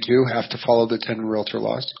RP2 have to follow the 10 realtor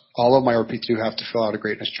laws. All of my RP2 have to fill out a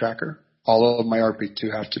greatness tracker. All of my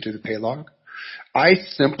RP2 have to do the pay log. I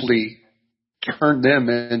simply turned them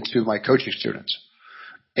into my coaching students.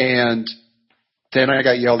 And then I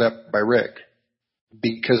got yelled at by Rick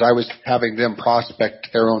because I was having them prospect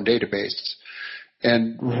their own database.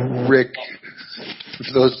 And Rick,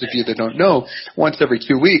 for those of you that don't know, once every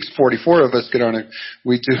 2 weeks, 44 of us get on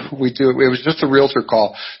we do, it was just a realtor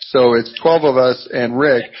call. So it's 12 of us and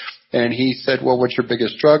Rick. And he said, well, what's your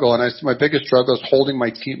biggest struggle? And I said, my biggest struggle is holding my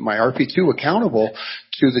team, my RP2 accountable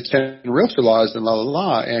to the 10 realtor laws and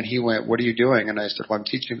And he went, what are you doing? And I said, well, I'm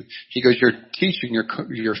teaching. He goes, you're teaching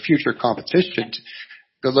your future competition.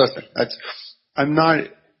 Go, listen,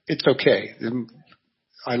 it's okay.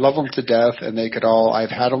 I love them to death and they could all, I've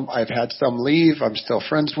had some leave. I'm still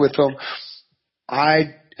friends with them.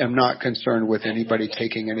 I am not concerned with anybody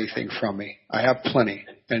taking anything from me. I have plenty,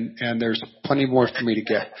 and there's plenty more for me to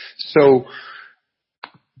get. So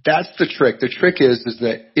that's the trick. The trick is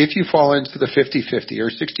that if you fall into the 50-50 or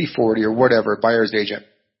 60-40 or whatever, buyer's agent,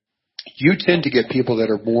 you tend to get people that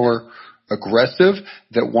are more aggressive,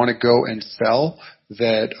 that want to go and sell,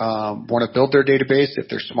 that want to build their database if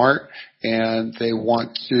they're smart, and they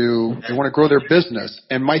want to grow their business.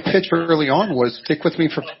 And my pitch early on was stick with me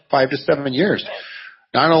for 5 to 7 years.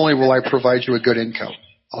 Not only will I provide you a good income,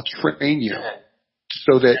 I'll train you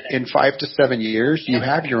so that in 5 to 7 years you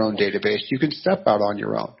have your own database. You can step out on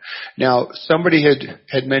your own. Now, somebody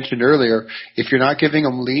had mentioned earlier, if you're not giving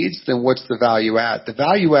them leads, then what's the value add? The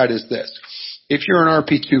value add is this. If you're an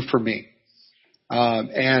RP2 for me,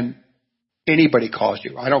 and anybody calls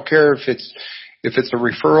you, I don't care if it's a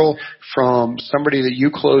referral from somebody that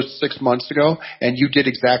you closed 6 months ago and you did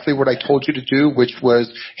exactly what I told you to do, which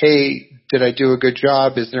was, hey, did I do a good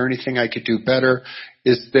job? Is there anything I could do better?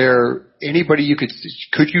 is there anybody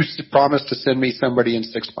could you promise to send me somebody in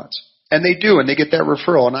 6 months? And they do, and they get that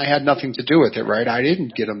referral, and I had nothing to do with it, right? I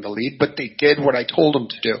didn't get them the lead, but they did what I told them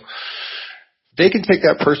to do. They can take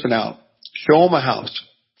that person out, show them a house,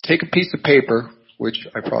 take a piece of paper, which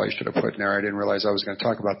I probably should have put in there. I didn't realize I was going to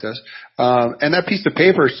talk about this. And that piece of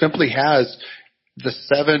paper simply has the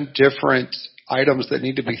 7 different items that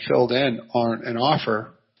need to be filled in on an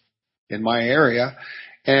offer in my area.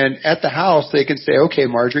 And at the house, they can say, okay,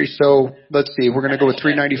 Marjorie, so let's see, we're going to go with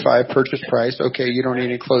 $395 purchase price. Okay, you don't need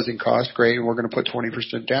any closing costs. Great. We're going to put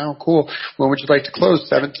 20% down. Cool. When would you like to close?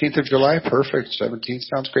 17th of July. Perfect. 17th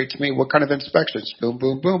sounds great to me. What kind of inspections? Boom,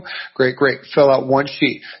 boom, boom. Great, great. Fill out one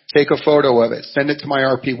sheet. Take a photo of it. Send it to my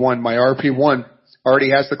RP1. My RP1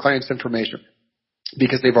 already has the client's information,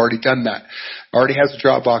 because they've already done that. Already has a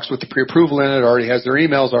Dropbox with the pre-approval in it, already has their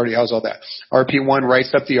emails, already has all that. RP1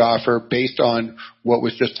 writes up the offer based on what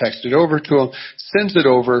was just texted over to them, sends it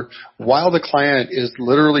over while the client is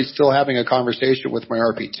literally still having a conversation with my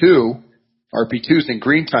RP2. RP2's in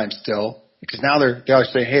green time still, because now they'll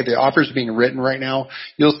say, hey, the offer's being written right now.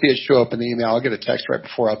 You'll see it show up in the email. I'll get a text right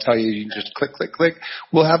before. I'll tell you. You can just click, click, click.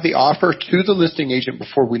 We'll have the offer to the listing agent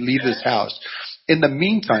before we leave this house. In the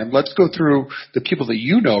meantime, let's go through the people that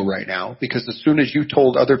you know right now, because as soon as you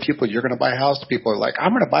told other people you're going to buy a house, people are like,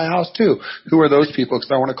 I'm going to buy a house too. Who are those people?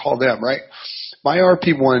 Because I want to call them, right? My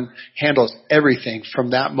RP1 handles everything from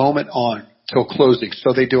that moment on till closing.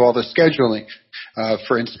 So they do all the scheduling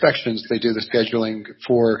for inspections. They do the scheduling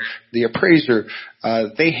for the appraiser.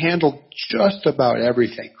 They handle just about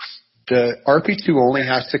everything. The RP2 only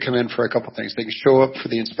has to come in for a couple things. They can show up for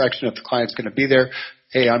the inspection if the client's going to be there.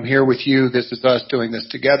 Hey, I'm here with you. This is us doing this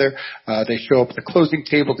together. They show up at the closing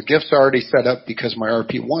table. The gift's already set up because my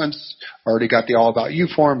RP1's already got the all about you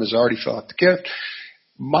form, has already filled out the gift.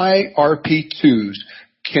 My RP2s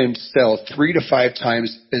can sell 3 to 5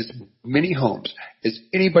 times as many homes as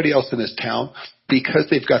anybody else in this town, because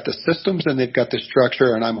they've got the systems and they've got the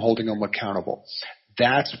structure, and I'm holding them accountable.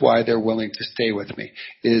 That's why they're willing to stay with me.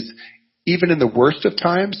 Is even in the worst of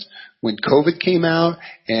times, when COVID came out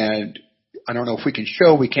and I don't know if we can't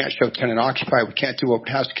show tenant occupied, we can't do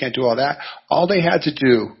open house, we can't do all that. All they had to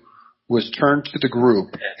do was turn to the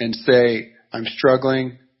group and say, I'm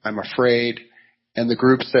struggling, I'm afraid. And the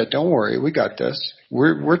group said, don't worry, we got this.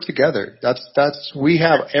 We're together. We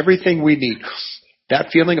have everything we need. That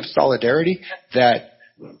feeling of solidarity, that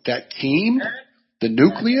team, the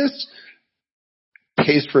nucleus,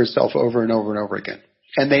 pays for itself over and over and over again.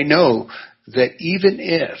 And they know that even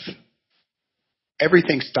if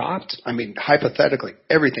everything stopped, I mean, hypothetically,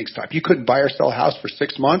 everything stopped. You couldn't buy or sell a house for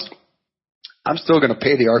 6 months. I'm still going to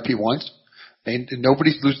pay the RP1s.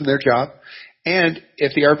 Nobody's losing their job. And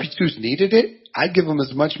if the RP2s needed it, I'd give them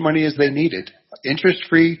as much money as they needed,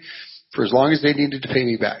 interest-free, for as long as they needed to pay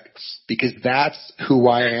me back. Because that's who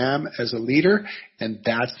I am as a leader, and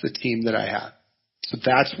that's the team that I have. So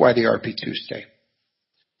that's why the RP2s stay.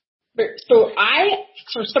 So I,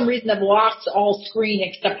 for some reason, have lost all screen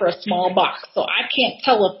except for a small box. So I can't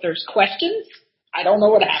tell if there's questions. I don't know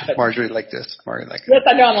what happened. Marjorie like this. Yes,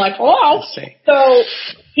 I know. I'm like, oh. So can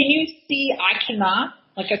you see? I cannot.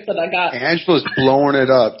 Like I said, I got. Angela's blowing it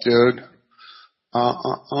up, dude.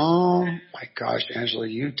 My gosh, Angela,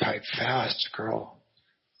 you type fast, girl.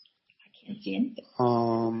 I can't see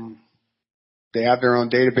anything. They have their own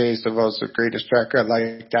database of us, the greatest tracker. I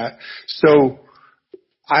like that. So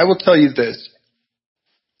I will tell you this.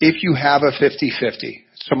 If you have a 50-50,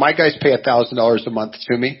 so my guys pay $1,000 a month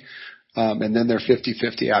to me, and then they're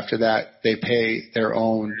 50-50 after that. They pay their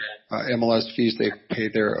own MLS fees. They pay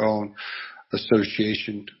their own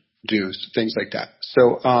association dues, things like that.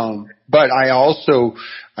 So, but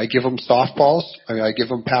I give them softballs. I give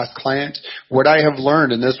them past clients. What I have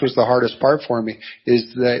learned, and this was the hardest part for me,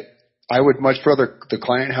 is that I would much rather the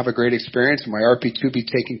client have a great experience and my RP2 be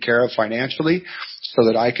taken care of financially so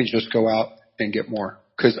that I can just go out and get more.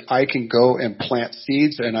 Because I can go and plant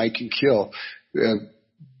seeds and I can kill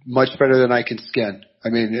much better than I can skin. I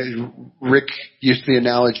mean, Rick used the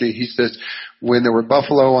analogy. He says, when there were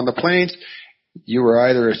buffalo on the plains, you were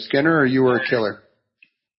either a skinner or you were a killer.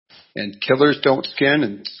 And killers don't skin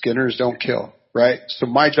and skinners don't kill, right? So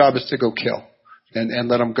my job is to go kill and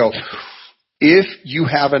let them go. If you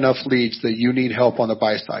have enough leads that you need help on the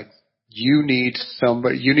buy side, you need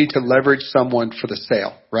to leverage someone for the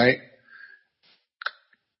sale, right?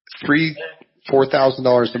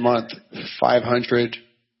 $4,000 a month, $500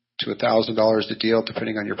 to $1,000 a deal,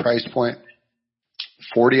 depending on your price point.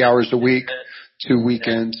 40 hours a week, 2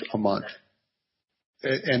 weekends a month.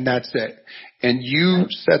 And that's it. And you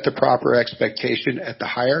set the proper expectation at the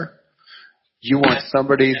hire, You want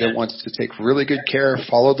somebody that wants to take really good care,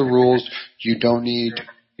 follow the rules. You don't need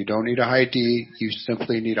a high D. You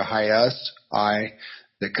simply need a high S, I,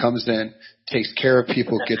 that comes in, takes care of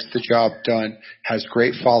people, gets the job done, has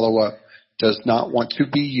great follow-up, does not want to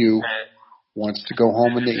be you, wants to go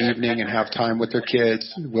home in the evening and have time with their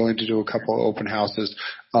kids, willing to do a couple of open houses.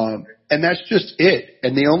 And that's just it.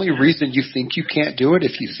 And the only reason you think you can't do it,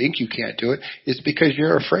 if you think you can't do it, is because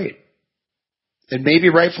you're afraid. And maybe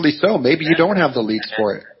rightfully so. Maybe you don't have the leads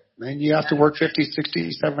for it. And you have to work 50,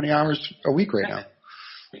 60, 70 hours a week right now.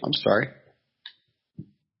 I'm sorry.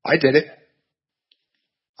 I did it.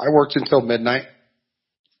 I worked until midnight.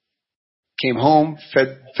 Came home,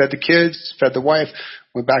 fed the kids, fed the wife,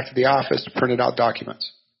 went back to the office, printed out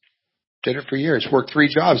documents. Did it for years. Worked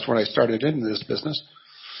 3 jobs when I started into this business.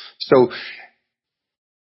 So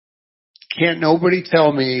can't nobody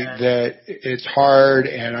tell me that it's hard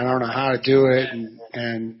and I don't know how to do it,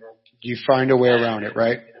 and you find a way around it,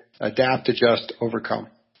 right? Adapt, adjust, overcome.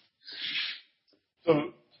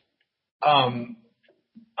 So,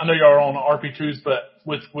 I know y'all are on RP2s, but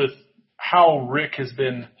with how Rick has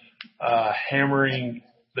been hammering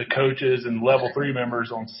the coaches and level 3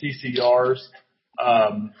 members on CCRs,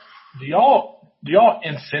 do y'all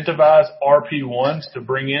incentivize RP1s to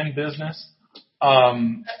bring in business?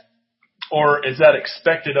 Or is that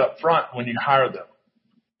expected up front when you hire them?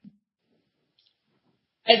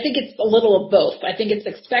 I think it's a little of both. I think it's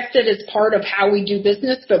expected as part of how we do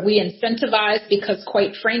business, but we incentivize because,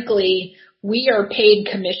 quite frankly, we are paid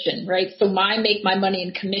commission, right? So I make my money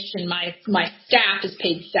in commission. My staff is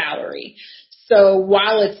paid salary. So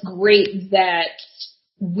while it's great that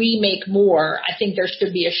we make more, I think there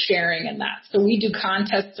should be a sharing in that. So we do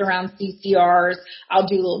contests around CCRs. I'll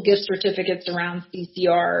do little gift certificates around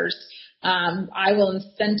CCRs. I will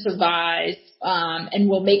incentivize, and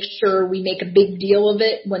we'll make sure we make a big deal of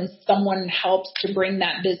it when someone helps to bring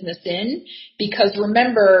that business in. Because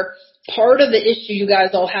remember, part of the issue you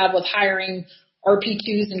guys all have with hiring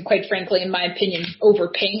RP2s and, quite frankly, in my opinion,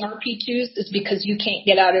 overpaying RP2s is because you can't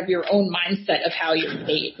get out of your own mindset of how you're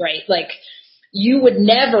paid, right? Like, you would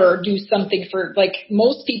never do something for, like,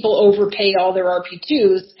 most people overpay all their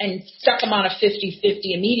RP2s and stuck them on a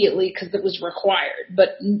 50-50 immediately because it was required.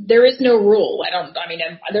 But there is no rule.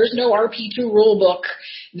 There's no RP2 rule book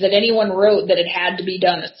that anyone wrote that it had to be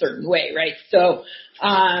done a certain way, right? So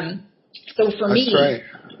for me,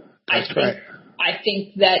 That's right. I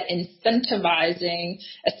think that incentivizing,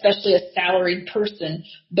 especially a salaried person,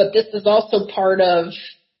 but this is also part of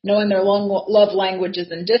knowing their love languages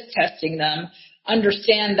and disc testing them.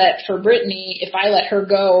 Understand that for Brittany, if I let her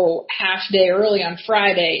go half day early on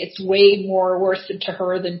Friday, it's way more worth it to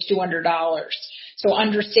her than $200. So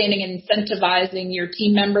understanding and incentivizing your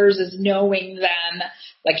team members is knowing them,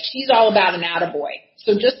 like, she's all about an attaboy.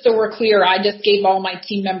 So just so we're clear, I just gave all my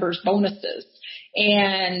team members bonuses.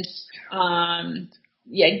 And,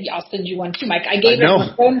 I'll send you one too, Mike. I gave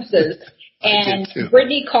them bonuses. And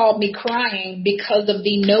Brittany called me crying because of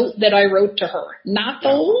the note that I wrote to her, not the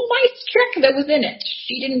little nice check that was in it.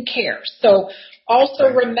 She didn't care. So also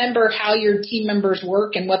remember how your team members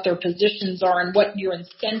work and what their positions are and what your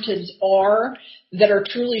incentives are that are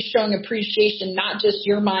truly showing appreciation, not just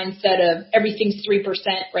your mindset of everything's 3%,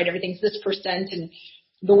 right? Everything's this percent. And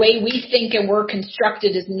the way we think and we're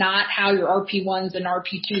constructed is not how your RP1s and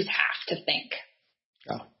RP2s have to think.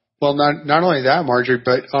 Yeah. Well, not only that, Marjorie,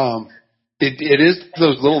 but it is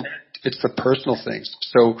those little, it's the personal things.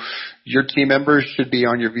 So your team members should be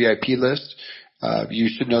on your VIP list. You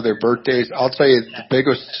should know their birthdays. I'll tell you the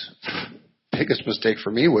biggest mistake for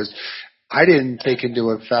me was I didn't take into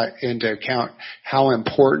account how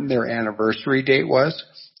important their anniversary date was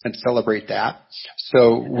and celebrate that.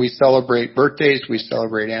 So we celebrate birthdays, we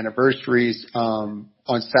celebrate anniversaries.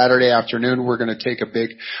 On Saturday afternoon, we're going to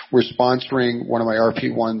we're sponsoring one of my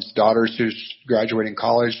RP1's daughters who's graduating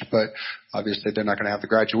college, but obviously they're not going to have the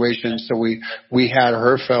graduation. So we had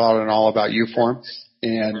her fill out an All About You form,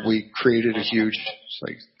 and we created a huge,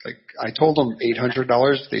 like I told them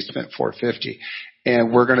 $800, they spent $450.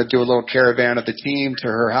 And we're going to do a little caravan of the team to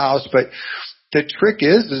her house. But the trick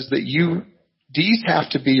is that these have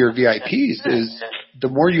to be your VIPs. Is the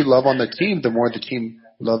more you love on the team, the more the team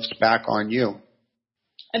loves back on you.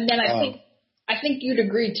 And then I think you'd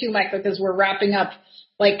agree too, Mike, because we're wrapping up,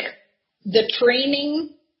 like, the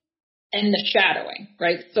training and the shadowing,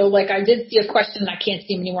 right? So, like, I did see a question. I can't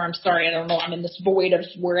see them anymore. I'm sorry. I don't know. I'm in this void of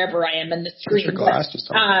wherever I am in the screen. Your glasses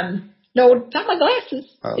on. No, it's not my glasses.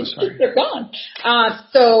 Oh, it's sorry. just they're gone.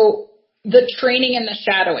 So the training and the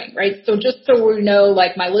shadowing, right? So just so we know,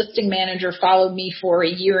 like, my listing manager followed me for a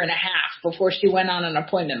year and a half before she went on an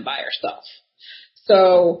appointment by herself.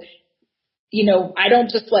 So I don't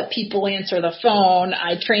just let people answer the phone.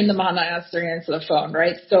 I train them on answer the phone,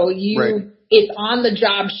 right? So it's on the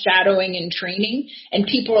job shadowing and training, and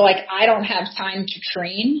people are like, I don't have time to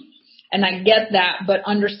train. And I get that, but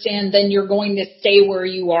understand then you're going to stay where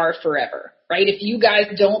you are forever, right? If you guys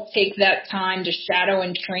don't take that time to shadow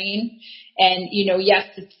and train, and, yes,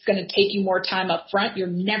 it's going to take you more time up front, you're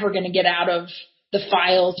never going to get out of the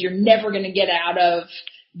files. You're never going to get out of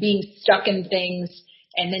being stuck in things.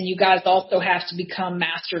 And then you guys also have to become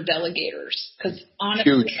master delegators, because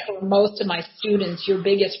honestly, for most of my students, your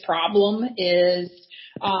biggest problem is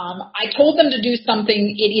I told them to do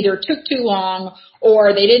something. It either took too long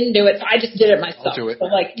or they didn't do it. So I just did it myself. I'll do it. So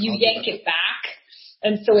you yank it back.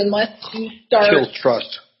 And so unless you start. Kills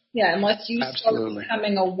trust. Yeah, unless you start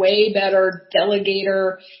becoming a way better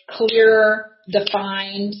delegator, clear,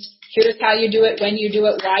 defined, here's how you do it, when you do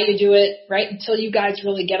it, why you do it, right? Until you guys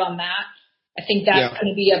really get on that, I think that's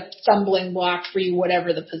going to be a stumbling block for you,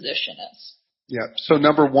 whatever the position is. Yeah. So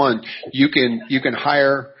number one, you can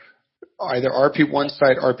hire either RP1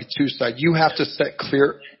 side, RP2 side. You have to set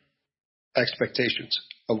clear expectations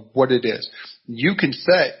of what it is. You can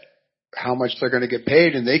set how much they're going to get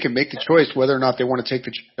paid, and they can make the choice whether or not they want to take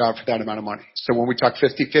the job for that amount of money. So when we talk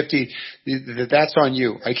 50-50, that's on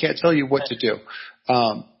you. I can't tell you what to do.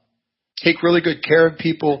 Take really good care of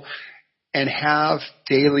people and have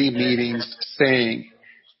daily meetings saying,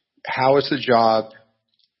 how is the job?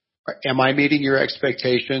 Am I meeting your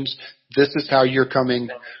expectations? This is how you're coming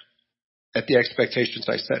at the expectations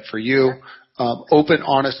I set for you. Open,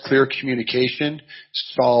 honest, clear communication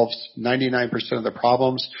solves 99% of the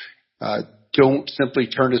problems. Don't simply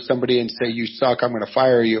turn to somebody and say, you suck, I'm going to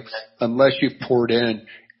fire you, unless you've poured in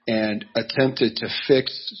and attempted to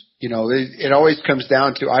fix. It always comes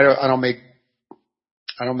down to, I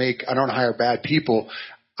don't hire bad people.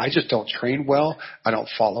 I just don't train well. I don't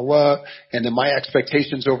follow up. And then my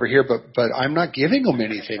expectations over here, but I'm not giving them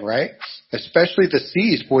anything, right? Especially the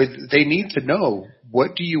C's, boy, they need to know,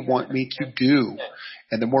 what do you want me to do?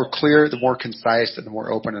 And the more clear, the more concise, and the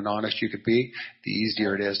more open and honest you could be, the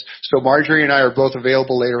easier it is. So Marjorie and I are both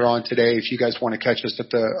available later on today if you guys want to catch us at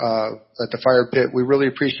the fire pit. We really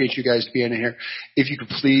appreciate you guys being in here. If you could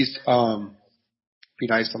please be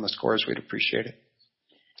nice on the scores, we'd appreciate it.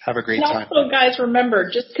 Have a great time. Also, guys, remember,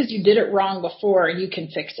 just because you did it wrong before, you can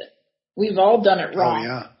fix it. We've all done it wrong. Oh,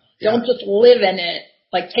 yeah. Don't just live in it.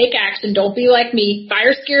 Take action. Don't be like me.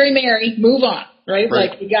 Fire Scary Mary. Move on, right?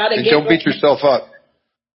 You got to get. And don't beat yourself up.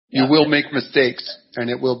 You will make mistakes, and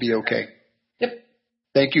it will be okay. Yep.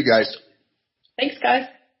 Thank you, guys. Thanks, guys.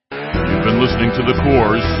 You've been listening to the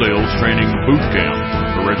Core's Sales Training Boot Camp.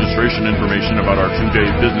 For registration information about our 2-day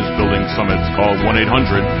business building summits, call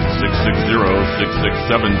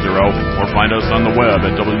 1-800-660-6670 or find us on the web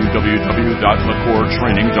at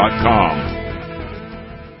www.thecoretraining.com.